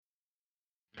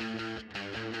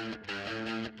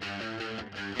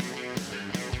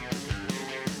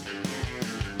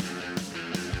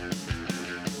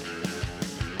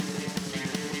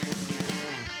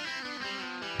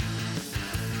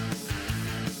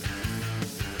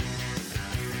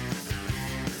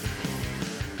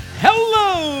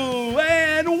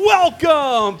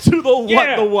Welcome to the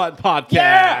What the What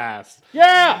podcast.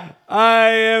 Yeah. I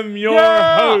am your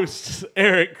host,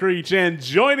 Eric Creech, and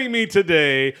joining me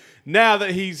today, now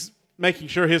that he's making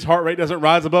sure his heart rate doesn't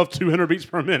rise above 200 beats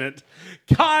per minute,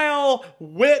 Kyle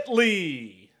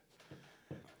Whitley.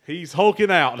 He's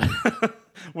hulking out.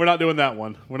 We're not doing that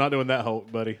one. We're not doing that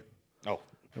Hulk, buddy. Oh,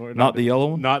 We're not the yellow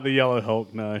one? Not the yellow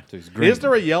Hulk, no. He's green. Is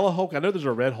there a yellow Hulk? I know there's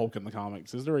a red Hulk in the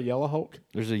comics. Is there a yellow Hulk?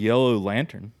 There's a yellow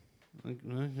lantern.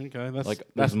 Okay, that's Like,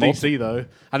 that's there's DC though.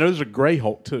 I know there's a gray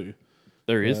Hulk too.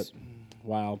 There is.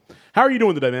 Wow. How are you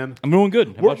doing today, man? I'm doing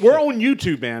good. How We're, about we're you? on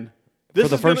YouTube, man. This For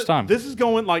the is first time. This is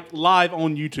going like live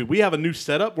on YouTube. We have a new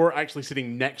setup. We're actually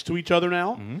sitting next to each other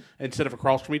now instead of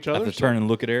across from each I other. have to turn and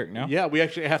look at Eric now. Yeah, we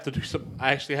actually have to do some.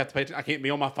 I actually have to pay attention. I can't be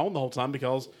on my phone the whole time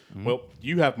because, well,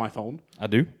 you have my phone. I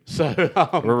do. So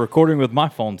We're recording with my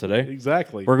phone today.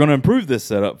 exactly. We're going to improve this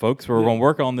setup, folks. We're going to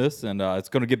work on this, and it's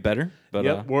going to get better. But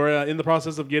Yep, we're in the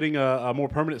process of getting a more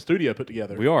permanent studio put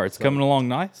together. we are. It's coming along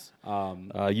nice.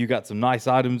 You got some nice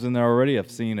items in there already.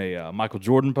 I've seen a Michael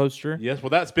Jordan poster. Yes, well,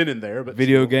 that's been in there, but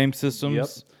Video still. game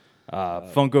systems.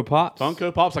 Funko Pops.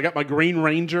 Funko Pops. I got my Green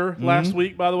Ranger last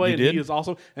week, by the way, You and did? he is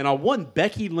awesome. And I won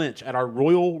Becky Lynch at our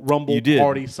Royal Rumble You did.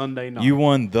 party Sunday night. You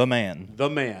won the man, the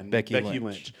man, Becky Lynch.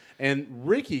 Lynch. And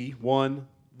Ricky won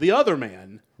the other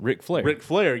man, Ric Flair. Ric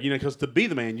Flair. You know, because to be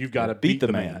the man, you've got to beat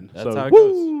the man. That's so, how it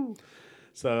woo!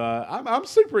 So I'm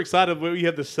super excited that we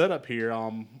have this setup here.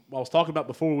 I was talking about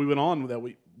before we went on that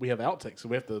we have outtakes, so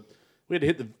we had to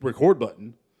hit the record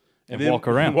button. And then walk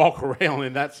around. Walk around,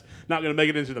 and that's not going to make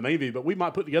it into the main video. But we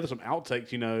might put together some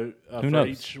outtakes, you know, for knows?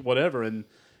 each whatever. And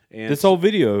This whole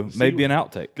video may be an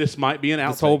outtake. this might be an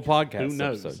outtake. This whole podcast Who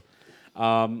knows?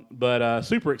 episode. But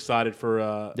super excited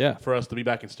for for us to be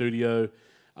back in studio.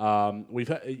 We've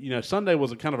had, Sunday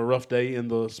was a kind of a rough day in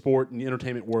the sport and the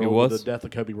entertainment world It was. with the death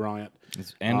of Kobe Bryant.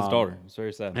 And his daughter. It's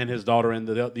very sad. And his daughter and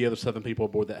the other 7 people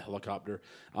aboard that helicopter.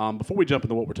 Before we jump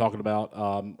into what we're talking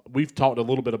about, we've talked a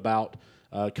little bit about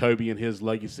Kobe and his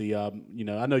legacy. I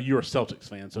know you're a Celtics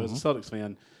fan, so as a Celtics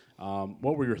fan,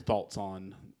 what were your thoughts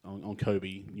on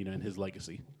Kobe, and his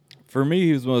legacy? For me,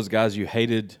 he was one of those guys you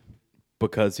hated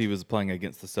because he was playing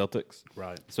against the Celtics.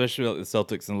 Right. Especially like the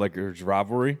Celtics and Lakers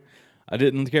rivalry. I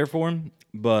didn't care for him,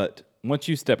 but once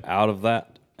you step out of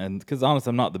that, and because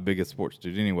honestly, I'm not the biggest sports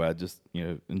dude anyway. I just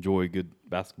enjoy a good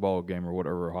basketball game or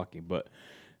whatever, or hockey. But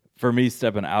for me,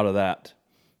 stepping out of that,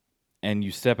 and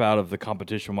you step out of the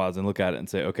competition wise and look at it and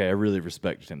say, okay, I really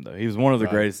respect him though. He was one of the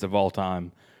greatest of all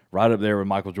time, right up there with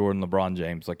Michael Jordan, LeBron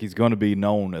James. Like he's going to be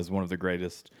known as one of the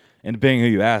greatest, and depending who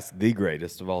you ask, the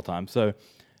greatest of all time. So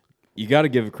you got to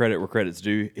give credit where credit's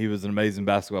due. He was an amazing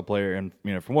basketball player, and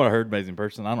from what I heard, amazing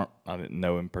person. I didn't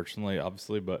know him personally,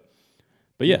 obviously, but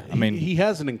yeah, I mean, he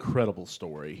has an incredible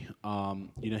story.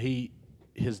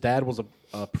 His dad was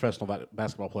a professional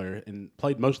basketball player and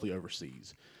played mostly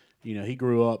overseas. He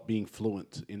grew up being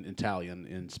fluent in Italian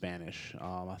and Spanish.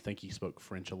 I think he spoke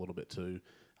French a little bit too.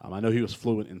 I know he was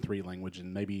fluent in 3 languages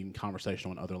and maybe even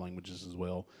conversational in other languages as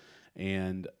well.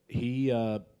 And he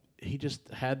just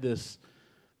had this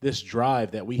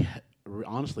drive that we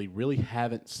honestly really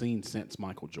haven't seen since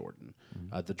Michael Jordan.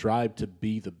 The drive to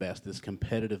be the best, this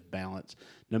competitive balance.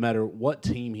 No matter what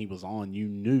team he was on, you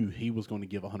knew he was going to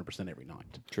give 100% every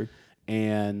night. True.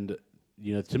 And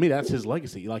to me, that's his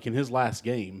legacy. Like in his last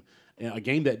game, a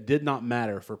game that did not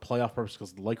matter for playoff purposes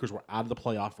because the Lakers were out of the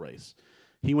playoff race.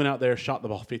 He went out there, shot the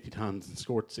ball 50 times, and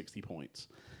scored 60 points.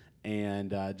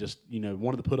 And just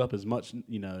wanted to put up as much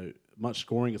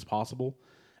scoring as possible.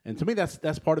 And to me,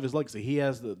 that's part of his legacy. He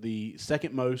has the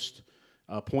second most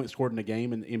points scored in a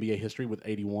game in NBA history with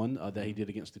 81 that he did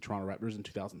against the Toronto Raptors in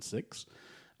 2006.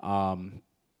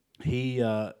 He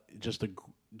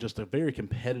just a very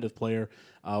competitive player.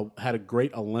 Had a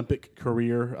great Olympic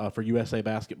career for USA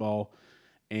basketball,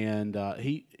 and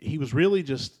he was really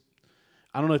just.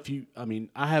 I don't know if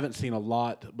I haven't seen a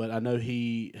lot, but I know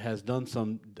he has done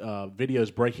some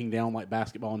videos breaking down like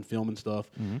basketball and film and stuff.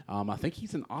 I think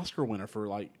he's an Oscar winner for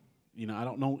I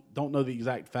don't know the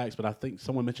exact facts, but I think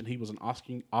someone mentioned he was an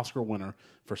Oscar winner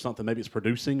for something. Maybe it's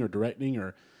producing or directing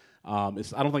or I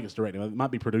don't think it's directing. It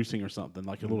might be producing or something,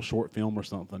 like a little short film or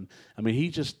something. I mean,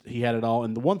 he had it all.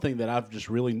 And the one thing that I've just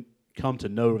really come to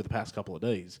know over the past couple of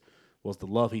days was the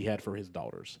love he had for his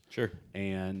daughters. Sure.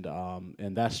 And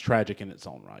that's tragic in its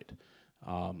own right.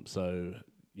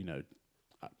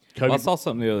 Kobe. I saw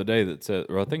something the other day that said,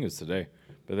 or I think it was today,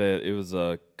 but it was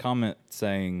a comment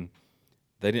saying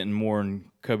they didn't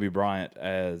mourn Kobe Bryant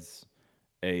as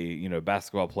a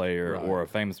basketball player or a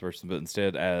famous person, but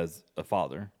instead as a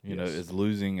father. Is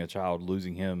losing a child,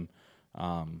 losing him,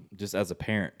 just as a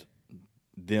parent,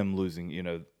 them losing.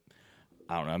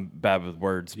 I don't know. I'm bad with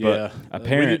words, Yeah, but a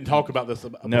parent. we didn't talk about this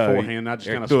beforehand. I just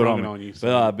Eric kind of threw it sprung it me. on you.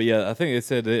 So. But yeah, I think they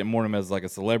said they didn't mourn him as like a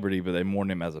celebrity, but they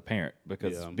mourned him as a parent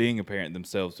because Yeah. being a parent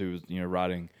themselves, who was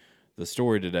writing the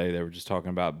story today, they were just talking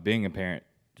about being a parent,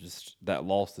 just that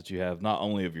loss that you have, not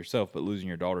only of yourself but losing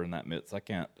your daughter in that midst. I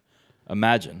can't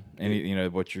imagine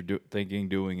what you're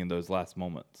doing in those last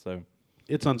moments. So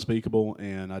It's unspeakable,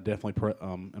 and I definitely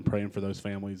am praying for those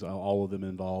families, all of them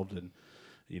involved, and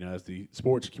as the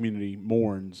sports community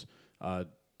mourns,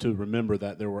 to remember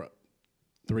that there were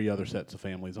 3 other sets of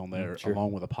families on there, Sure.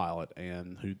 along with a pilot,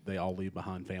 and who they all leave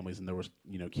behind families, and there was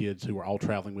kids who were all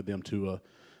traveling with them to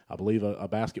I believe a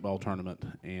basketball tournament,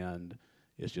 and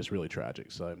it's just really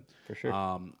tragic. So for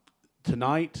sure.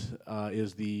 Tonight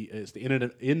is the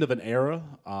end of an era.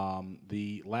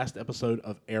 The last episode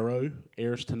of Arrow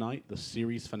airs tonight, the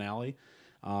series finale.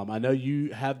 I know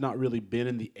you have not really been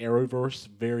in the Arrowverse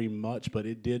very much, but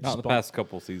it did Not the past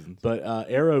couple seasons. But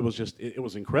Arrow was just it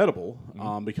was incredible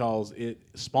because it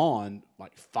spawned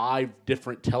like 5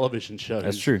 different television shows.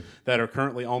 That's true. That are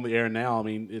currently on the air now. I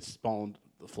mean, it spawned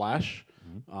The Flash.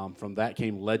 From that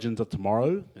came Legends of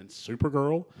Tomorrow and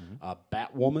Supergirl,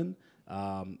 Batwoman.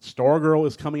 Stargirl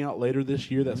is coming out later this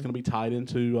year. That's going to be tied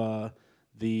into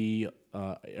the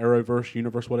Arrowverse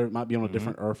universe, whatever. It might be on a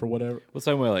different Earth or whatever. Well,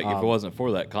 same way, like if it wasn't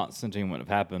for that, Constantine wouldn't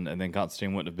have happened, and then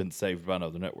Constantine wouldn't have been saved by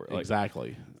another network. Like,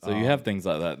 Exactly. So you have things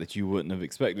like that you wouldn't have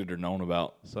expected or known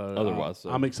about otherwise. So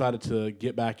I'm excited to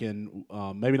get back in.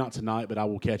 Maybe not tonight, but I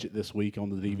will catch it this week on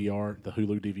the DVR, the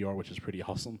Hulu DVR, which is pretty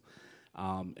awesome.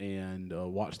 And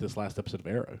watch this last episode of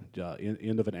Arrow,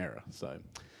 end of an era. So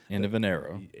end of an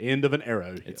arrow. End of an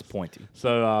arrow. It's yes. pointy.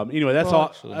 So anyway, that's Well, all.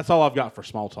 actually- That's all I've got for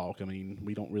small talk. I mean,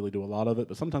 we don't really do a lot of it,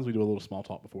 but sometimes we do a little small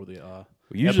talk before the.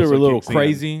 Usually we're a episode little kicks in.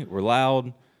 crazy. We're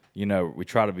loud. We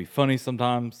try to be funny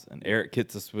sometimes, and Eric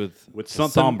hits us with something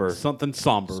somber.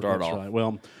 somber. Start That's off. right.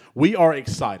 Well, we are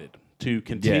excited to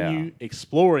continue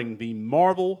exploring the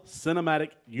Marvel Cinematic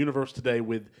Universe today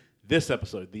with this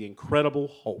episode, The Incredible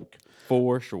Hulk.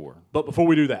 For sure. But before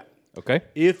we do that, Okay.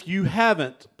 if you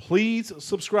haven't, please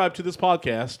subscribe to this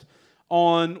podcast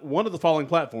on one of the following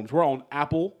platforms. We're on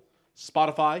Apple,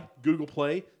 Spotify, Google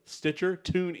Play, Stitcher,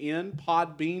 TuneIn,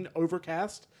 Podbean,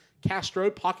 Overcast, Castro,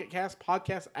 Pocket Cast,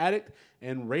 Podcast Addict,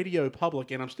 and Radio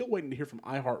Public. And I'm still waiting to hear from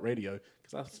iHeartRadio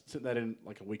because I sent that in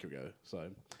like a week ago. So,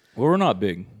 Well, we're not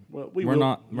big. well, We're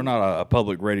not a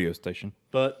public radio station.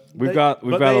 But We've got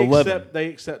they 11. They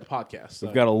accept podcasts. So.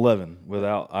 We've got 11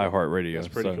 without iHeartRadio. That's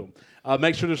pretty so cool.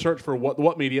 Make sure to search for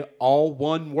What Media, all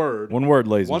one word. One word,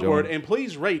 ladies One and word. gentlemen. And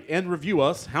please rate and review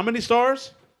us. How many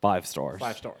stars? 5 stars.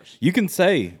 5 stars. You can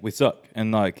say we suck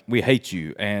and like we hate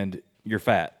you and you're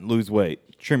fat, lose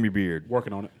weight, trim your beard,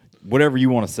 Working on it. whatever you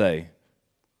want to say.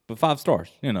 But 5 stars,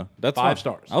 that's 5 fine.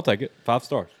 stars. I'll take it. 5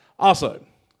 stars. Also,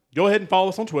 go ahead and follow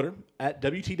us on Twitter at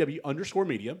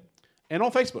WTW_media and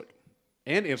on Facebook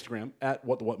and Instagram at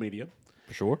What Media.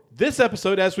 For sure. This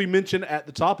episode, as we mentioned at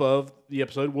the top of the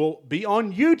episode, will be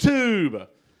on YouTube.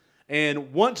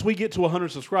 And once we get to 100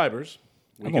 subscribers,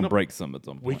 I'm going to break some at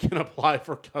some we point. can apply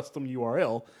for custom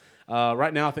URL.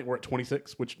 Right now, I think we're at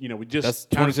 26, which, we just That's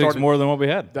kinda 26 started, more than what we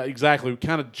had. Exactly. We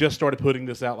kind of just started putting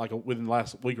this out within the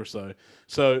last week or so.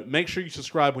 So make sure you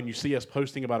subscribe when you see us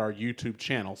posting about our YouTube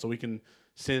channel so we can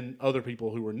send other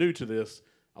people who are new to this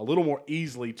a little more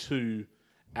easily to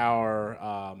our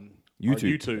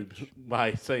YouTube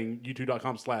by saying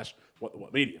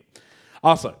youtube.com/whatmedia.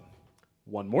 Also,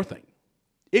 one more thing.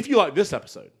 If you like this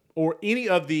episode or any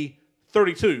of the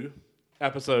 32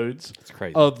 episodes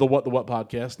crazy. of the What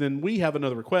podcast, then we have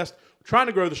another request. We're trying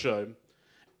to grow the show,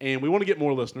 and we want to get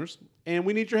more listeners, and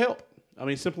we need your help. I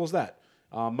mean, simple as that.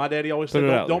 My daddy always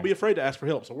said, don't be afraid to ask for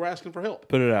help, so we're asking for help.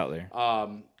 Put it out there.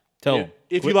 Tell them.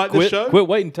 If you like this show, Quit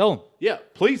waiting. Tell them. yeah,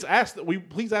 please ask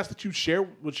that you share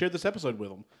this episode with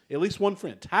them. At least one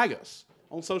friend. Tag us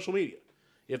on social media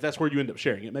if that's where you end up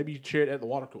sharing it. Maybe you share it at the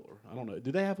water cooler. I don't know.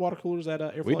 Do they have water coolers at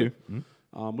Airflow? We do.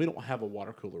 Mm-hmm. We don't have a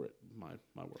water cooler at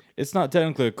my work. It's not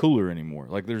technically a cooler anymore.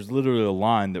 Like there's literally a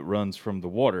line that runs from the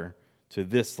water to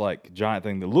this like giant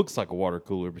thing that looks like a water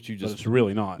cooler, but It's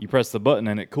really not. you press the button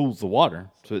and it cools the water.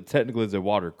 So it technically is a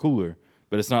water cooler,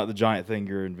 but it's not the giant thing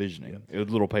you're envisioning. It was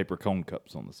little paper cone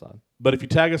cups on the side. But if you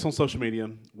tag us on social media,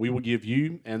 we will give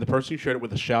you and the person who shared it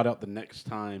with a shout out the next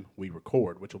time we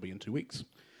record, which will be in 2 weeks.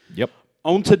 Yep.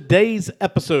 On today's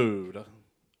episode,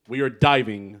 we are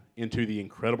diving into the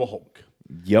Incredible Hulk.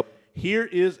 Yep. Here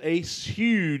is a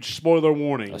huge spoiler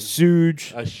warning. A huge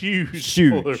Spoiler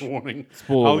warning.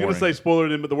 Spoiler I was going to warning. say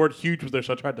spoiler in, but the word huge was there,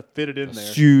 so I tried to fit it in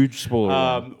there. huge spoiler.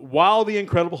 warning. While the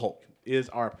Incredible Hulk is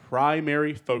our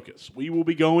primary focus, we will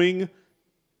be going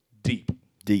deep.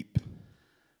 Deep.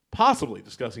 possibly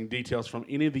discussing details from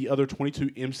any of the other 22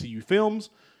 MCU films,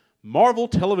 Marvel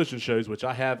television shows, which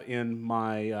I have in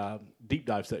my deep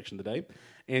dive section today,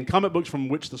 and comic books from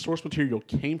which the source material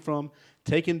came from,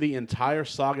 taking the entire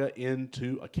saga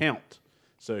into account.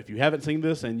 So if you haven't seen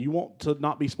this and you want to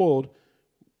not be spoiled,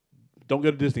 don't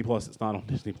go to Disney Plus. It's not on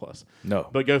Disney Plus. No.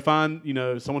 But go find,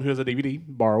 someone who has a DVD,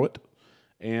 borrow it,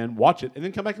 and watch it, and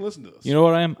then come back and listen to this. You know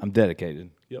what I am? I'm dedicated.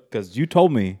 Yep. Because you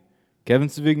told me Kevin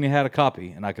Savigny had a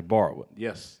copy and I could borrow it.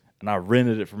 Yes. And I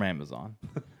rented it from Amazon.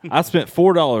 I spent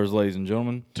 $4, ladies and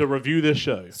gentlemen. To review this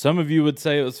show. Some of you would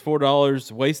say it was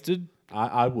 $4 wasted.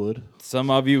 I would. Some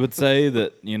of you would say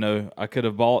that, I could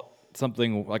have bought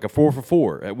something like a 4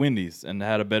 for $4 at Wendy's and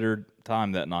had a better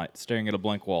time that night staring at a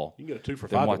blank wall. You can get a 2 for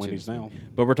than $5 at watching Wendy's now.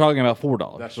 But we're talking about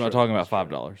 $4. That's We're not true. talking about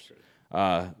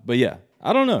 $5. But yeah,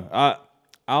 I don't know.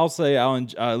 I'll say I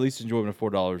at least enjoy it at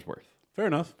 $4 worth. Fair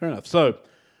enough. So,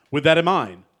 with that in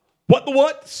mind,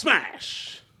 what?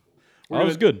 Smash! That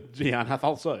was good. Yeah, I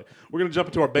thought so. We're going to jump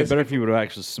into our It's basic. better if you would have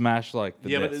actually smashed like the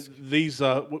Yeah, desk. but these,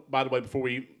 by the way, before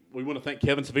we want to thank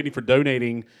Kevin Savigny for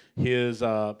donating his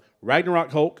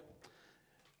Ragnarok Hulk,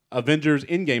 Avengers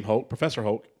Endgame Hulk, Professor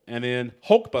Hulk, and then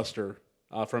Hulkbuster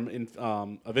from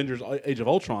Avengers Age of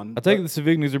Ultron. I take it the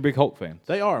Savignys are big Hulk fans.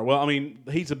 They are. Well, I mean,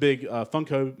 he's a big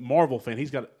Funko Marvel fan.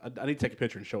 He's got. I need to take a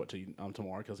picture and show it to you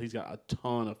tomorrow because he's got a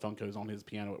ton of Funkos on his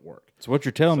piano at work. So what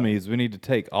you're telling me is we need to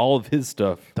take all of his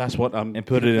stuff. That's what I'm. And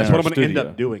put it in That's our what I'm going to end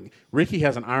studio. up doing. Ricky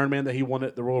has an Iron Man that he won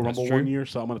at the Royal Rumble true. one year,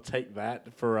 so I'm going to take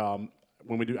that for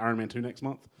when we do Iron Man 2 next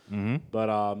month. Mm-hmm.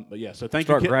 But yeah, so thank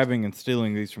Start you. grabbing and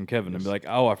stealing these from Kevin and be like,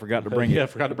 oh, I forgot to bring it. Yeah, I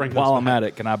forgot to bring While those I'm at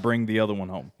it, can I bring the other one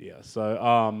home? Yeah,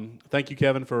 so thank you,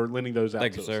 Kevin, for lending those out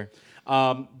Thank to you, us.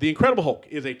 sir. The Incredible Hulk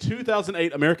is a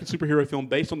 2008 American superhero film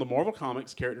based on the Marvel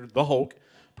Comics character The Hulk,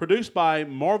 produced by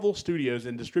Marvel Studios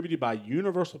and distributed by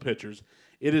Universal Pictures.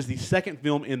 It is the second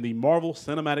film in the Marvel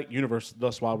Cinematic Universe,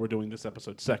 thus why we're doing this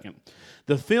episode second.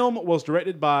 The film was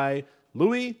directed by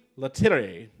Louis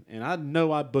Leterrier, and I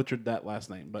know I butchered that last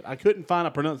name, but I couldn't find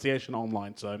a pronunciation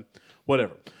online, so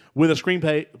whatever. With a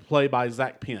screenplay by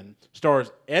Zach Penn.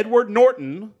 Stars Edward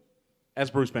Norton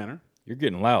as Bruce Banner. You're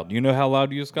getting loud. You know how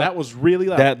loud you just got? That was really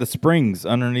loud. That the springs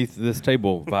underneath this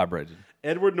table vibrated.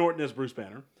 Edward Norton as Bruce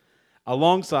Banner,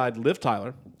 alongside Liv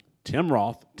Tyler, Tim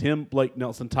Roth, Tim Blake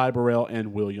Nelson, Ty Burrell,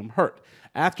 and William Hurt.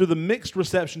 After the mixed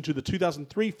reception to the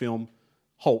 2003 film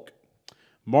Hulk,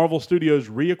 Marvel Studios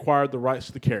reacquired the rights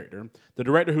to the character. The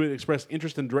director who had expressed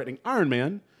interest in directing Iron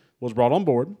Man was brought on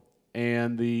board,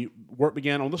 and the work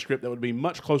began on the script that would be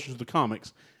much closer to the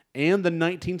comics and the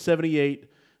 1978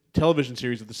 television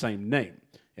series of the same name.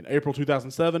 In April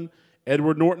 2007,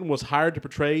 Edward Norton was hired to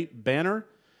portray Banner,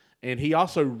 and he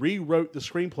also rewrote the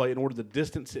screenplay in order to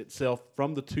distance itself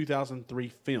from the 2003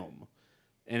 film,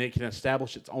 and it can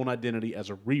establish its own identity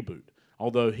as a reboot,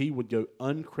 although he would go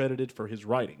uncredited for his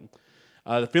writing.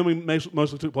 The filming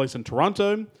mostly took place in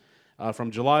Toronto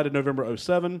from July to November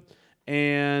 2007,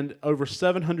 and over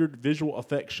 700 visual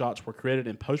effects shots were created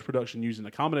in post-production using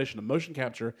a combination of motion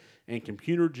capture and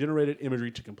computer-generated imagery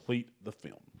to complete the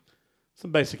film.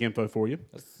 Some basic info for you.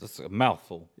 That's a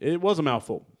mouthful. It was a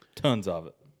mouthful. Tons of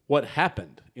it. What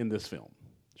happened in this film?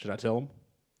 Should I tell them?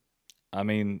 I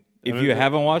mean, if you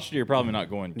haven't watched it, you're probably not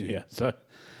going to. Yeah. So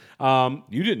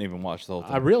You didn't even watch the whole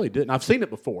thing. I really didn't. I've seen it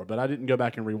before, but I didn't go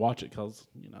back and rewatch it because,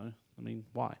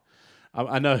 why?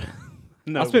 I know.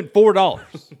 No. I spent $4.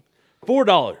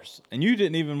 $4, and you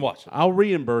didn't even watch it. I'll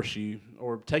reimburse you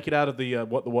or take it out of the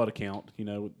what account,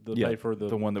 pay for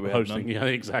the one that we have hosting. none. Yeah,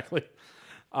 exactly.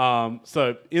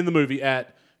 So in the movie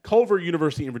at Culver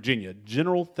University in Virginia,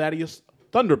 General Thaddeus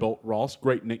Thunderbolt Ross,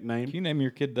 great nickname. Can you name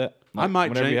your kid that? I might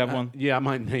whenever you have one. Yeah, I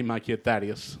might name my kid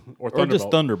Thaddeus or Or Thunderbolt.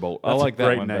 just Thunderbolt. I That's a like that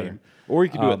great one name. better. Or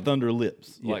you could do it Thunder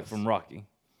Lips, like yes. from Rocky.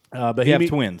 But They have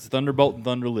twins, Thunderbolt and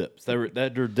Thunder Lips. They're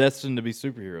destined to be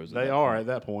superheroes. They are at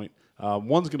that point.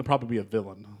 One's going to probably be a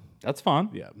villain. That's fine.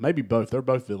 Yeah, maybe both. They're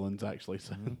both villains, actually.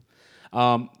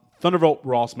 So. Thunderbolt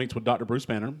Ross meets with Dr. Bruce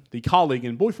Banner, the colleague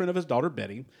and boyfriend of his daughter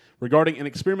Betty, regarding an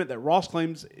experiment that Ross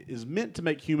claims is meant to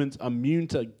make humans immune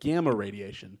to gamma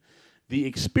radiation. The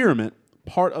experiment,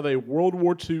 part of a World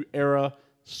War II era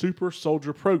super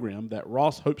soldier program that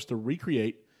Ross hopes to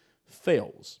recreate,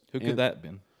 fails. Who could that have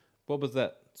been? What was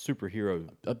that superhero?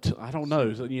 I don't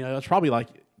know. So, it's probably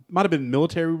might have been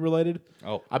military related.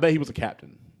 Oh. I bet he was a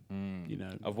captain.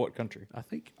 Of what country? I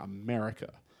think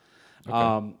America.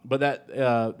 Okay. But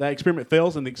that experiment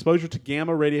fails, and the exposure to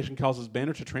gamma radiation causes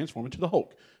Banner to transform into the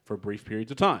Hulk for brief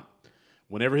periods of time,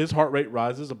 whenever his heart rate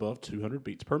rises above 200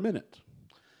 beats per minute.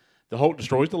 The Hulk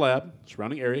destroys the lab,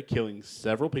 surrounding area, killing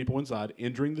several people inside,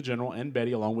 injuring the general and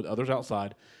Betty along with others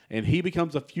outside, and he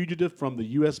becomes a fugitive from the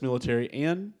U.S. military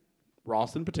and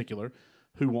Ross in particular,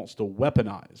 who wants to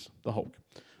weaponize the Hulk.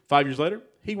 5 years later,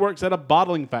 he works at a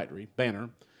bottling factory, Banner,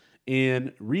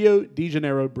 in Rio de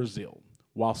Janeiro, Brazil,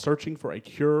 while searching for a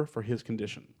cure for his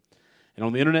condition. And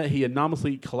on the internet, he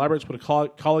anonymously collaborates with a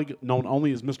colleague known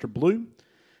only as Mr. Blue.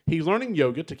 He's learning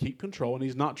yoga to keep control, and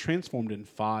he's not transformed in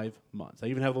 5 months. I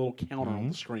even have a little counter on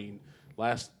the screen,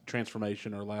 last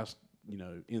transformation or last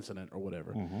incident or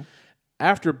whatever.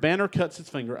 After Banner cuts his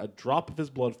finger, a drop of his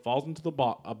blood falls into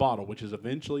a bottle, which is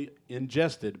eventually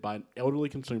ingested by an elderly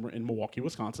consumer in Milwaukee,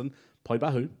 Wisconsin, played by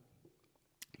who?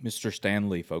 Mr. Stan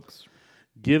Lee, folks.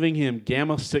 Giving him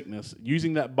gamma sickness.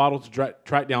 Using that bottle to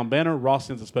track down Banner, Ross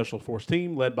sends a special force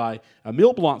team led by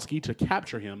Emil Blonsky to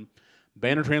capture him.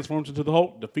 Banner transforms into the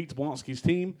Hulk, defeats Blonsky's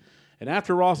team, and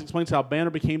after Ross explains how Banner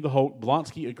became the Hulk,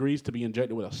 Blonsky agrees to be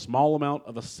injected with a small amount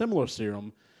of a similar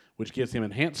serum, which gives him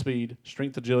enhanced speed,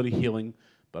 strength, agility, healing,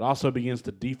 but also begins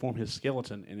to deform his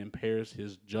skeleton and impairs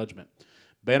his judgment.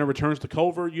 Banner returns to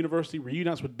Culver University,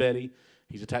 reunites with Betty.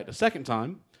 He's attacked a second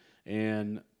time,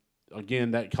 and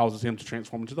again, that causes him to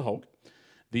transform into the Hulk.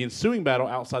 The ensuing battle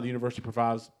outside the university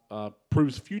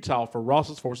proves futile for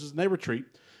Ross's forces, and they retreat,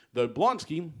 though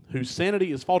Blonsky, whose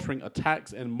sanity is faltering,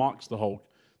 attacks and mocks the Hulk.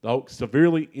 The Hulk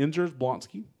severely injures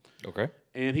Blonsky,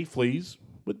 and he flees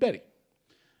with Betty.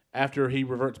 After he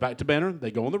reverts back to Banner,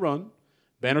 they go on the run.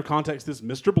 Banner contacts this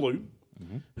Mr. Blue,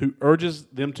 who urges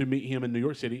them to meet him in New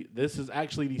York City. This is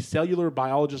actually the cellular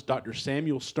biologist Dr.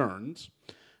 Samuel Stearns,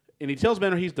 and he tells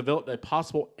Banner he's developed a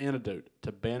possible antidote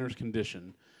to Banner's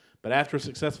condition. But after a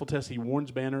successful test, he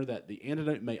warns Banner that the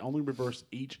antidote may only reverse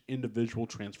each individual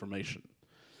transformation.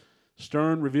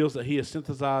 Stern reveals that he has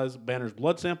synthesized Banner's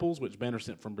blood samples, which Banner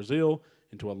sent from Brazil,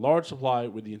 into a large supply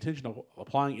with the intention of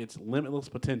applying its limitless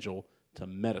potential to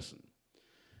medicine.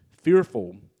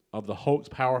 Fearful of the Hulk's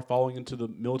power falling into the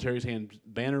military's hands,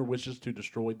 Banner wishes to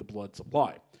destroy the blood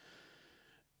supply.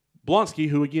 Blonsky,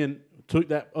 who again took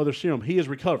that other serum, he is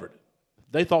recovered.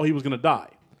 They thought he was going to die.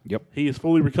 Yep. He is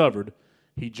fully recovered.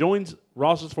 He joins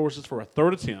Ross's forces for a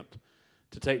third attempt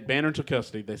to take Banner into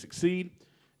custody. They succeed,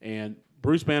 and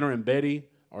Bruce Banner and Betty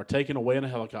are taken away in a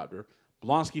helicopter.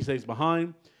 Blonsky stays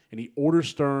behind, and he orders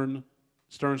Stearns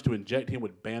to inject him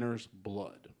with Banner's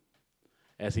blood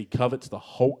as he covets the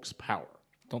Hulk's power.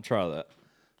 Don't try that.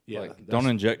 Yeah, don't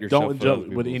inject yourself. Don't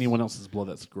inject with anyone else's blood.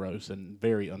 That's gross and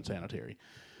very unsanitary.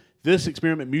 This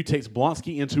experiment mutates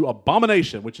Blonsky into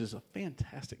Abomination, which is a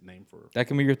fantastic name for That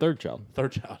can be your third child.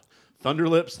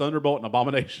 Thunderlips, Thunderbolt, and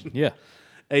Abomination. Yeah.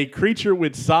 A creature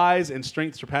with size and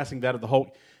strength surpassing that of the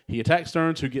Hulk. He attacks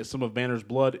Stearns, who gets some of Banner's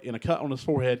blood in a cut on his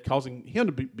forehead, causing him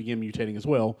to begin mutating as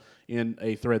well in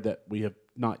a thread that we have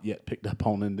not yet picked up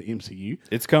on in the MCU.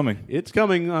 It's coming. It's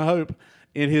coming, I hope.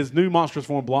 In his new monstrous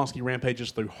form, Blonsky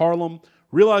rampages through Harlem.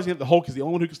 Realizing that the Hulk is the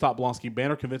only one who can stop Blonsky,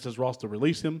 Banner convinces Ross to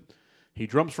release him. He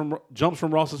jumps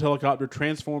from Ross's helicopter,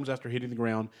 transforms after hitting the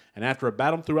ground, and after a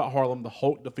battle throughout Harlem, the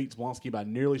Hulk defeats Blonsky by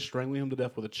nearly strangling him to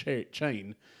death with a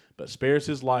chain, but spares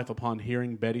his life upon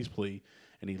hearing Betty's plea,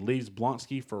 and he leaves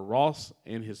Blonsky for Ross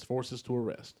and his forces to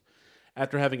arrest.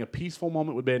 After having a peaceful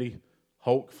moment with Betty,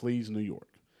 Hulk flees New York.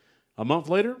 A month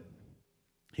later,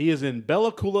 he is in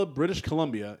Bella Coola, British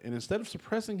Columbia, and instead of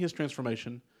suppressing his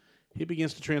transformation, he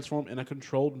begins to transform in a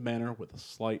controlled manner with a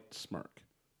slight smirk.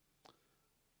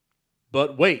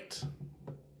 But wait,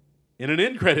 in an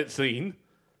end credit scene,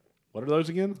 what are those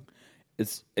again?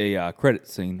 It's a credit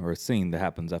scene or a scene that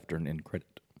happens after an end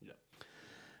credit. Yeah.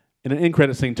 In an end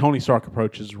credit scene, Tony Stark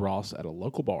approaches Ross at a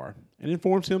local bar and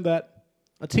informs him that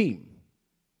a team,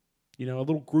 a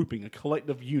little grouping, a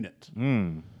collective unit,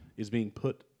 is being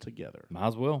put together. Might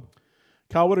as well.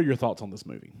 Kyle, what are your thoughts on this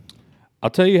movie? I'll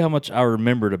tell you how much I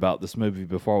remembered about this movie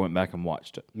before I went back and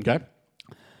watched it. Okay.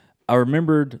 I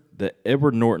remembered that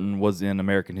Edward Norton was in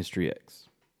American History X.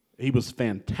 He was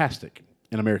fantastic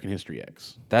in American History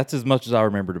X. That's as much as I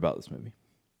remembered about this movie.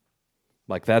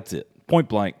 That's it. Point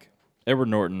blank, Edward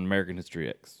Norton, American History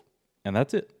X. And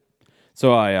that's it.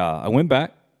 So I went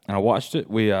back and I watched it.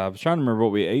 I was trying to remember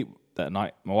what we ate that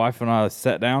night. My wife and I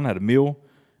sat down, had a meal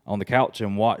on the couch,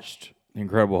 and watched The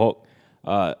Incredible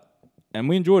Hulk. And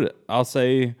we enjoyed it. I'll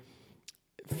say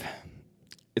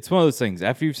it's one of those things.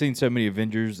 After you've seen so many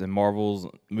Avengers and Marvel's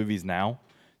movies now,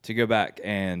 to go back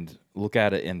and look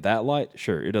at it in that light,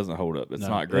 sure, it doesn't hold up. It's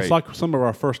not great. It's like some of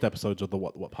our first episodes of the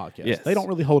What podcast. Yes. They don't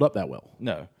really hold up that well.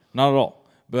 No, not at all.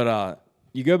 But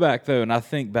you go back, though, and I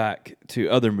think back to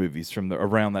other movies from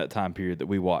around that time period that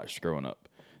we watched growing up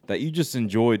that you just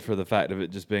enjoyed for the fact of it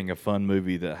just being a fun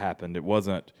movie that happened. It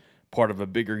wasn't part of a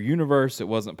bigger universe. It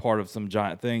wasn't part of some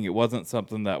giant thing. It wasn't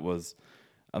something that was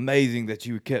amazing that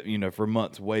you kept, for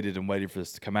months waited and waited for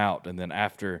this to come out. And then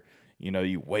after,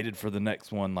 you waited for the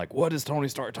next one. Like, what is Tony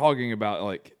Stark talking about?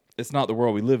 Like, it's not the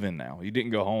world we live in now. You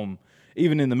didn't go home,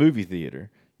 even in the movie theater.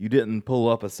 You didn't pull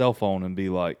up a cell phone and be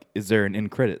like, is there an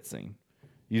end credit scene?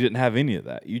 You didn't have any of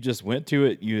that. You just went to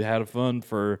it. You had fun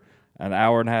for an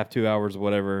hour and a half, 2 hours,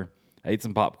 whatever, ate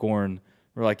some popcorn.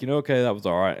 We're like, okay, that was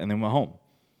all right, and then went home.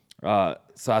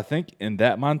 So I think in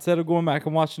that mindset of going back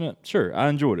and watching it, sure, I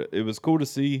enjoyed it. It was cool to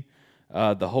see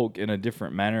the Hulk in a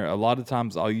different manner. A lot of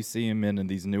times all you see him in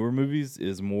these newer movies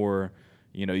is more,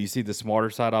 you see the smarter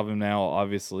side of him now,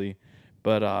 obviously,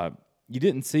 but you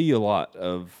didn't see a lot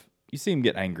of, you see him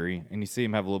get angry and you see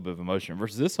him have a little bit of emotion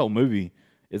versus this whole movie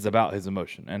is about his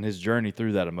emotion and his journey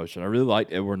through that emotion. I really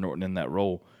liked Edward Norton in that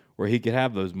role where he could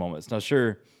have those moments. Now,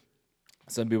 sure,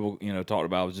 some people, talked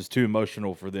about it was just too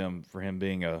emotional for him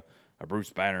being a Bruce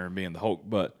Banner and being the Hulk.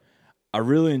 But I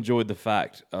really enjoyed the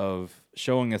fact of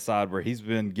showing a side where he's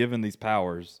been given these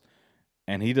powers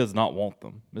and he does not want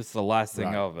them. This is the last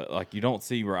thing of it. Like, you don't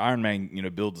see where Iron Man,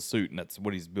 builds a suit and that's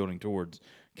what he's building towards.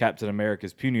 Captain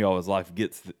America's puny all his life,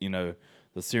 gets, the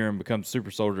serum, becomes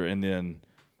super soldier, and then,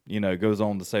 goes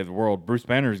on to save the world. Bruce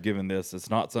Banner is given this. It's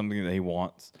not something that he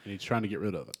wants. And he's trying to get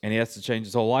rid of it. And he has to change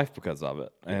his whole life because of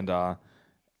it. And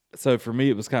so for me,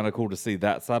 it was kind of cool to see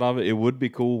that side of it. It would be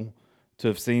cool to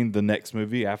have seen the next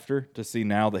movie after, to see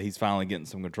now that he's finally getting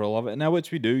some control of it. And now,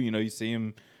 which we do, you see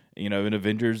him, in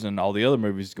Avengers and all the other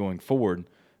movies going forward.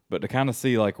 But to kind of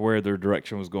see like where their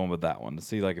direction was going with that one, to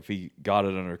see like if he got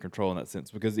it under control in that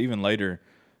sense. Because even later,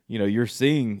 you're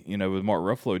seeing, with Mark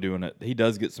Ruffalo doing it, he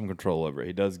does get some control over it.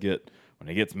 He does get, when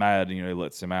he gets mad, he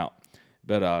lets him out.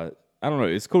 But I don't know.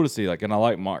 It's cool to see. Like, and I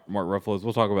like Mark Ruffalo.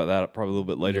 We'll talk about that probably a little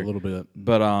bit later. A little bit.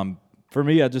 But for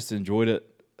me, I just enjoyed it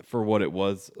for what it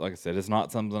was. Like I said, it's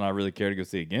not something I really care to go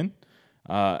see again.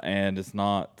 And it's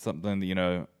not something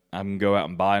that, I can go out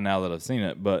and buy now that I've seen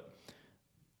it. But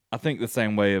I think the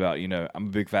same way about, I'm a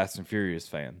big Fast and Furious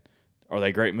fan. Are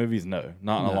they great movies? No,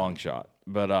 not in a long shot.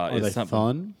 But Are it's they something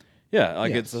fun? Yeah,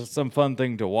 like Yes. it's some fun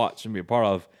thing to watch and be a part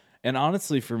of. And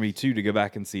honestly, for me too, to go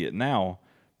back and see it now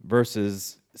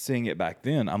versus seeing it back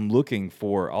then, I'm looking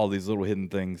for all these little hidden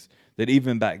things that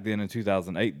even back then in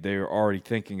 2008, they're already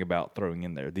thinking about throwing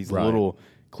in there. These little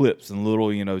clips and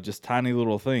little, just tiny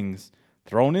little things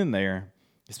thrown in there,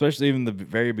 especially even the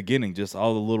very beginning, just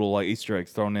all the little like Easter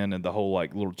eggs thrown in and the whole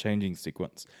like little changing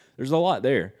sequence. There's a lot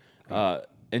there.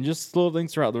 And just little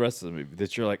things throughout the rest of the movie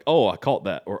that you're like, oh, I caught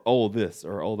that, or oh, this,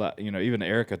 or oh, that. Even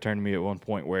Erica turned to me at one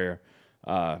point where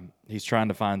he's trying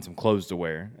to find some clothes to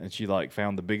wear, and she like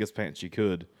found the biggest pants she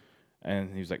could,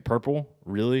 and he was like, "Purple,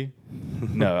 really?"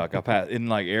 No, like I passed. And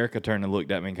like Erica turned and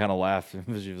looked at me and kind of laughed,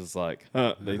 and she was like,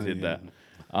 huh, "They did that."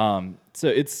 So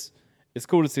it's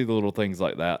cool to see the little things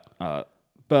like that. But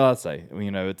I'd say,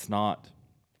 it's not.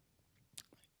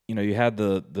 You had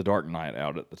the Dark Knight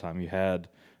out at the time. You had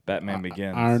Batman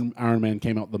Begins. Iron Man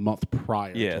came out the month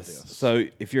prior to this. So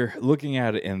if you're looking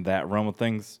at it in that realm of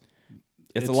things,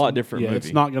 it's a lot different movie.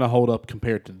 It's not going to hold up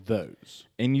compared to those.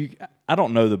 And I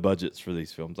don't know the budgets for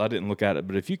these films. I didn't look at it,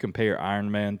 but if you compare Iron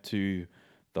Man to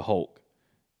the Hulk,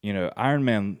 Iron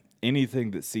Man, anything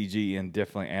that's CG and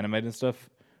definitely animated and stuff,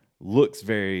 looks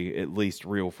very, at least,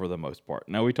 real for the most part.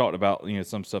 Now, we talked about,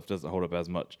 some stuff doesn't hold up as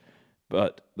much.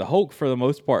 But the Hulk, for the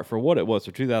most part, for what it was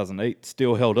for 2008,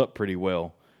 still held up pretty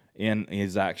well in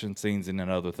his action scenes and in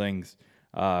other things.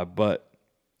 But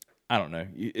I don't know.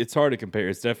 It's hard to compare.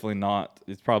 It's definitely not.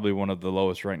 It's probably one of the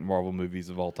lowest ranked Marvel movies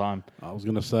of all time. I was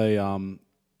going to say, I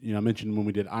mentioned when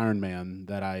we did Iron Man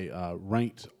that I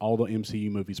ranked all the MCU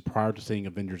movies prior to seeing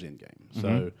Avengers Endgame. Mm-hmm.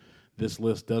 So this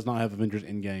list does not have Avengers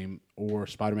Endgame or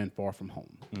Spider-Man Far From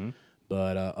Home. Mm-hmm.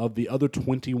 But of the other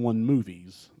 21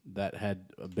 movies that had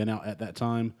been out at that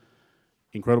time,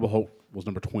 Incredible Hulk was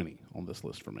number 20 on this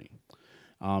list for me.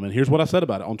 And here's what I said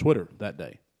about it on Twitter that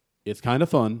day. It's kind of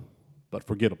fun, but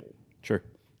forgettable. Sure.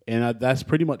 And that's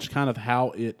pretty much kind of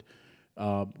how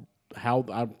how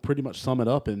I pretty much sum it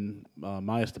up in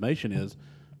my estimation is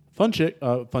fun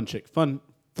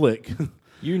flick.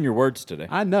 You and your words today.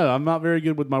 I know. I'm not very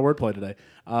good with my wordplay today.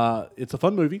 It's a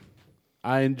fun movie.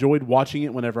 I enjoyed watching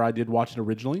it whenever I did watch it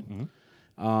originally.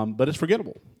 Mm-hmm. But it's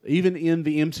forgettable. Even in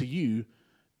the MCU,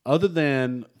 other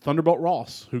than Thunderbolt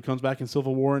Ross, who comes back in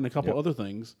Civil War and a couple other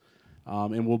things,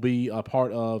 and will be a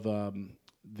part of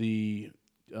the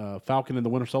Falcon and the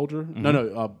Winter Soldier.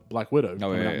 Mm-hmm. Black Widow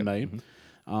coming out in May.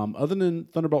 Mm-hmm. Other than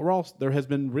Thunderbolt Ross, there has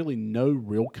been really no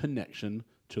real connection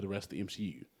to the rest of the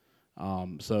MCU.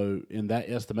 So in that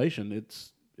estimation,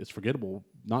 it's forgettable,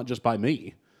 not just by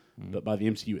me, but by the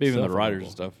MCU itself. Even the are writers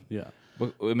and notable. stuff. Yeah.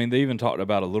 But, I mean, they even talked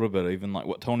about a little bit, even like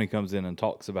what Tony comes in and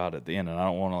talks about at the end. And I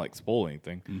don't want to like spoil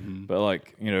anything, but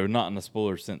like not in a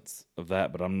spoiler sense of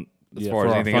that. But I'm as Yeah, far for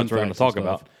as our anything fun else we're going to facts talk and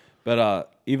about. stuff.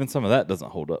 But even some of that doesn't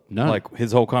hold up. No. Like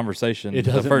his whole conversation, It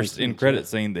the doesn't first make sense, end credit yeah.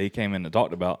 scene that he came in and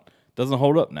talked about doesn't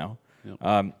hold up now.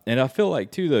 Yep. And I feel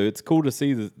like too, though, it's cool to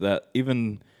see that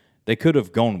even they could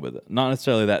have gone with it. Not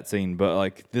necessarily that scene, but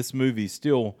like this movie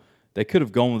still, they could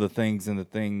have gone with the things and the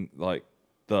thing, like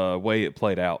the way it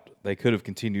played out. They could have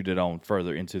continued it on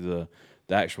further into the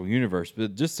actual universe.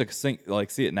 But just to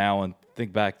see it now and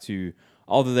think back to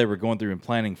all that they were going through and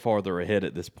planning farther ahead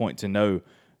at this point to know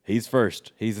he's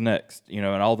first, he's next, and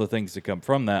all the things that come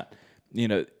from that,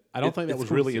 I don't think that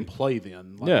was really in play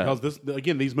then. Yeah. Because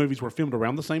these movies were filmed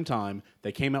around the same time.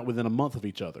 They came out within a month of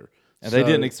each other. And they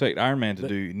didn't expect Iron Man to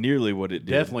do nearly what it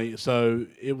did. Definitely. So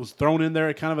it was thrown in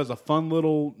there kind of as a fun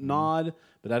little nod,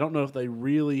 but I don't know if they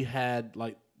really had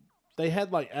they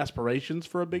had aspirations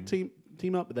for a big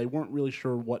team up, but they weren't really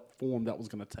sure what form that was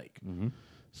going to take.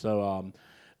 So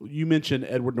you mentioned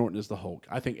Edward Norton as the Hulk.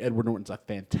 I think Edward Norton's a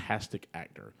fantastic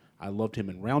actor. I loved him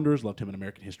in Rounders, loved him in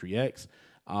American History X.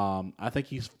 I think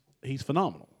he's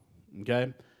phenomenal.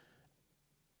 Okay.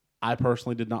 I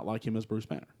personally did not like him as Bruce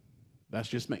Banner. That's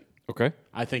just me. Okay.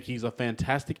 I think he's a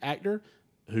fantastic actor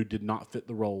who did not fit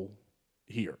the role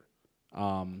here.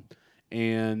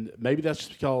 And maybe that's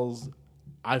just because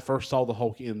I first saw the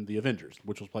Hulk in The Avengers,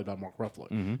 which was played by Mark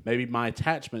Ruffalo. Maybe my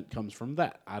attachment comes from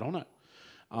that. I don't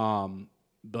know.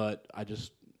 But I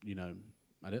just,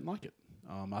 I didn't like it.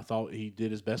 I thought he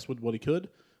did his best with what he could,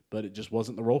 but it just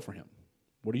wasn't the role for him.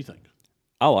 What do you think?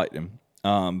 I liked him,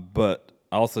 but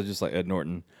I also just like Ed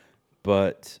Norton.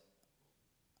 But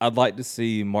I'd like to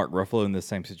see Mark Ruffalo in the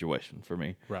same situation for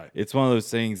me. Right. It's one of those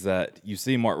things that you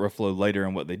see Mark Ruffalo later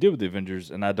in what they did with the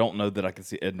Avengers, and I don't know that I can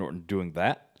see Ed Norton doing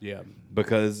that. Yeah.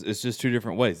 Because it's just two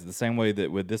different ways. The same way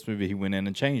that with this movie, he went in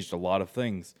and changed a lot of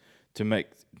things to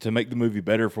make the movie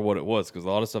better for what it was. Because a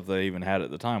lot of stuff they even had at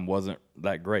the time wasn't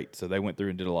that great. So they went through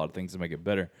and did a lot of things to make it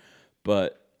better.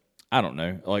 But I don't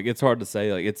know. Like, it's hard to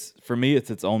say. Like, for me,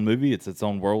 it's its own movie. It's its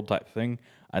own world type thing.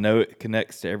 I know it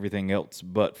connects to everything else,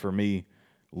 but for me,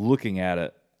 looking at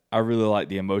it, I really like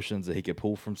the emotions that he could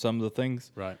pull from some of the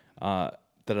things. Right.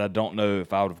 That I don't know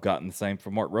if I would have gotten the same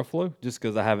from Mark Ruffalo, just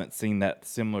because I haven't seen that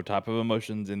similar type of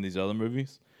emotions in these other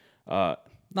movies.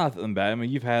 Nothing bad. I mean,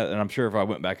 you've had, and I'm sure if I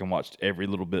went back and watched every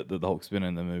little bit that the Hulk's been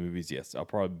in the movies, yes, I'll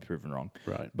probably be proven wrong.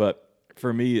 Right. But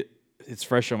for me, it's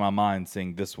fresh on my mind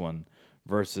seeing this one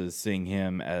versus seeing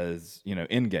him as,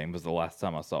 Endgame was the last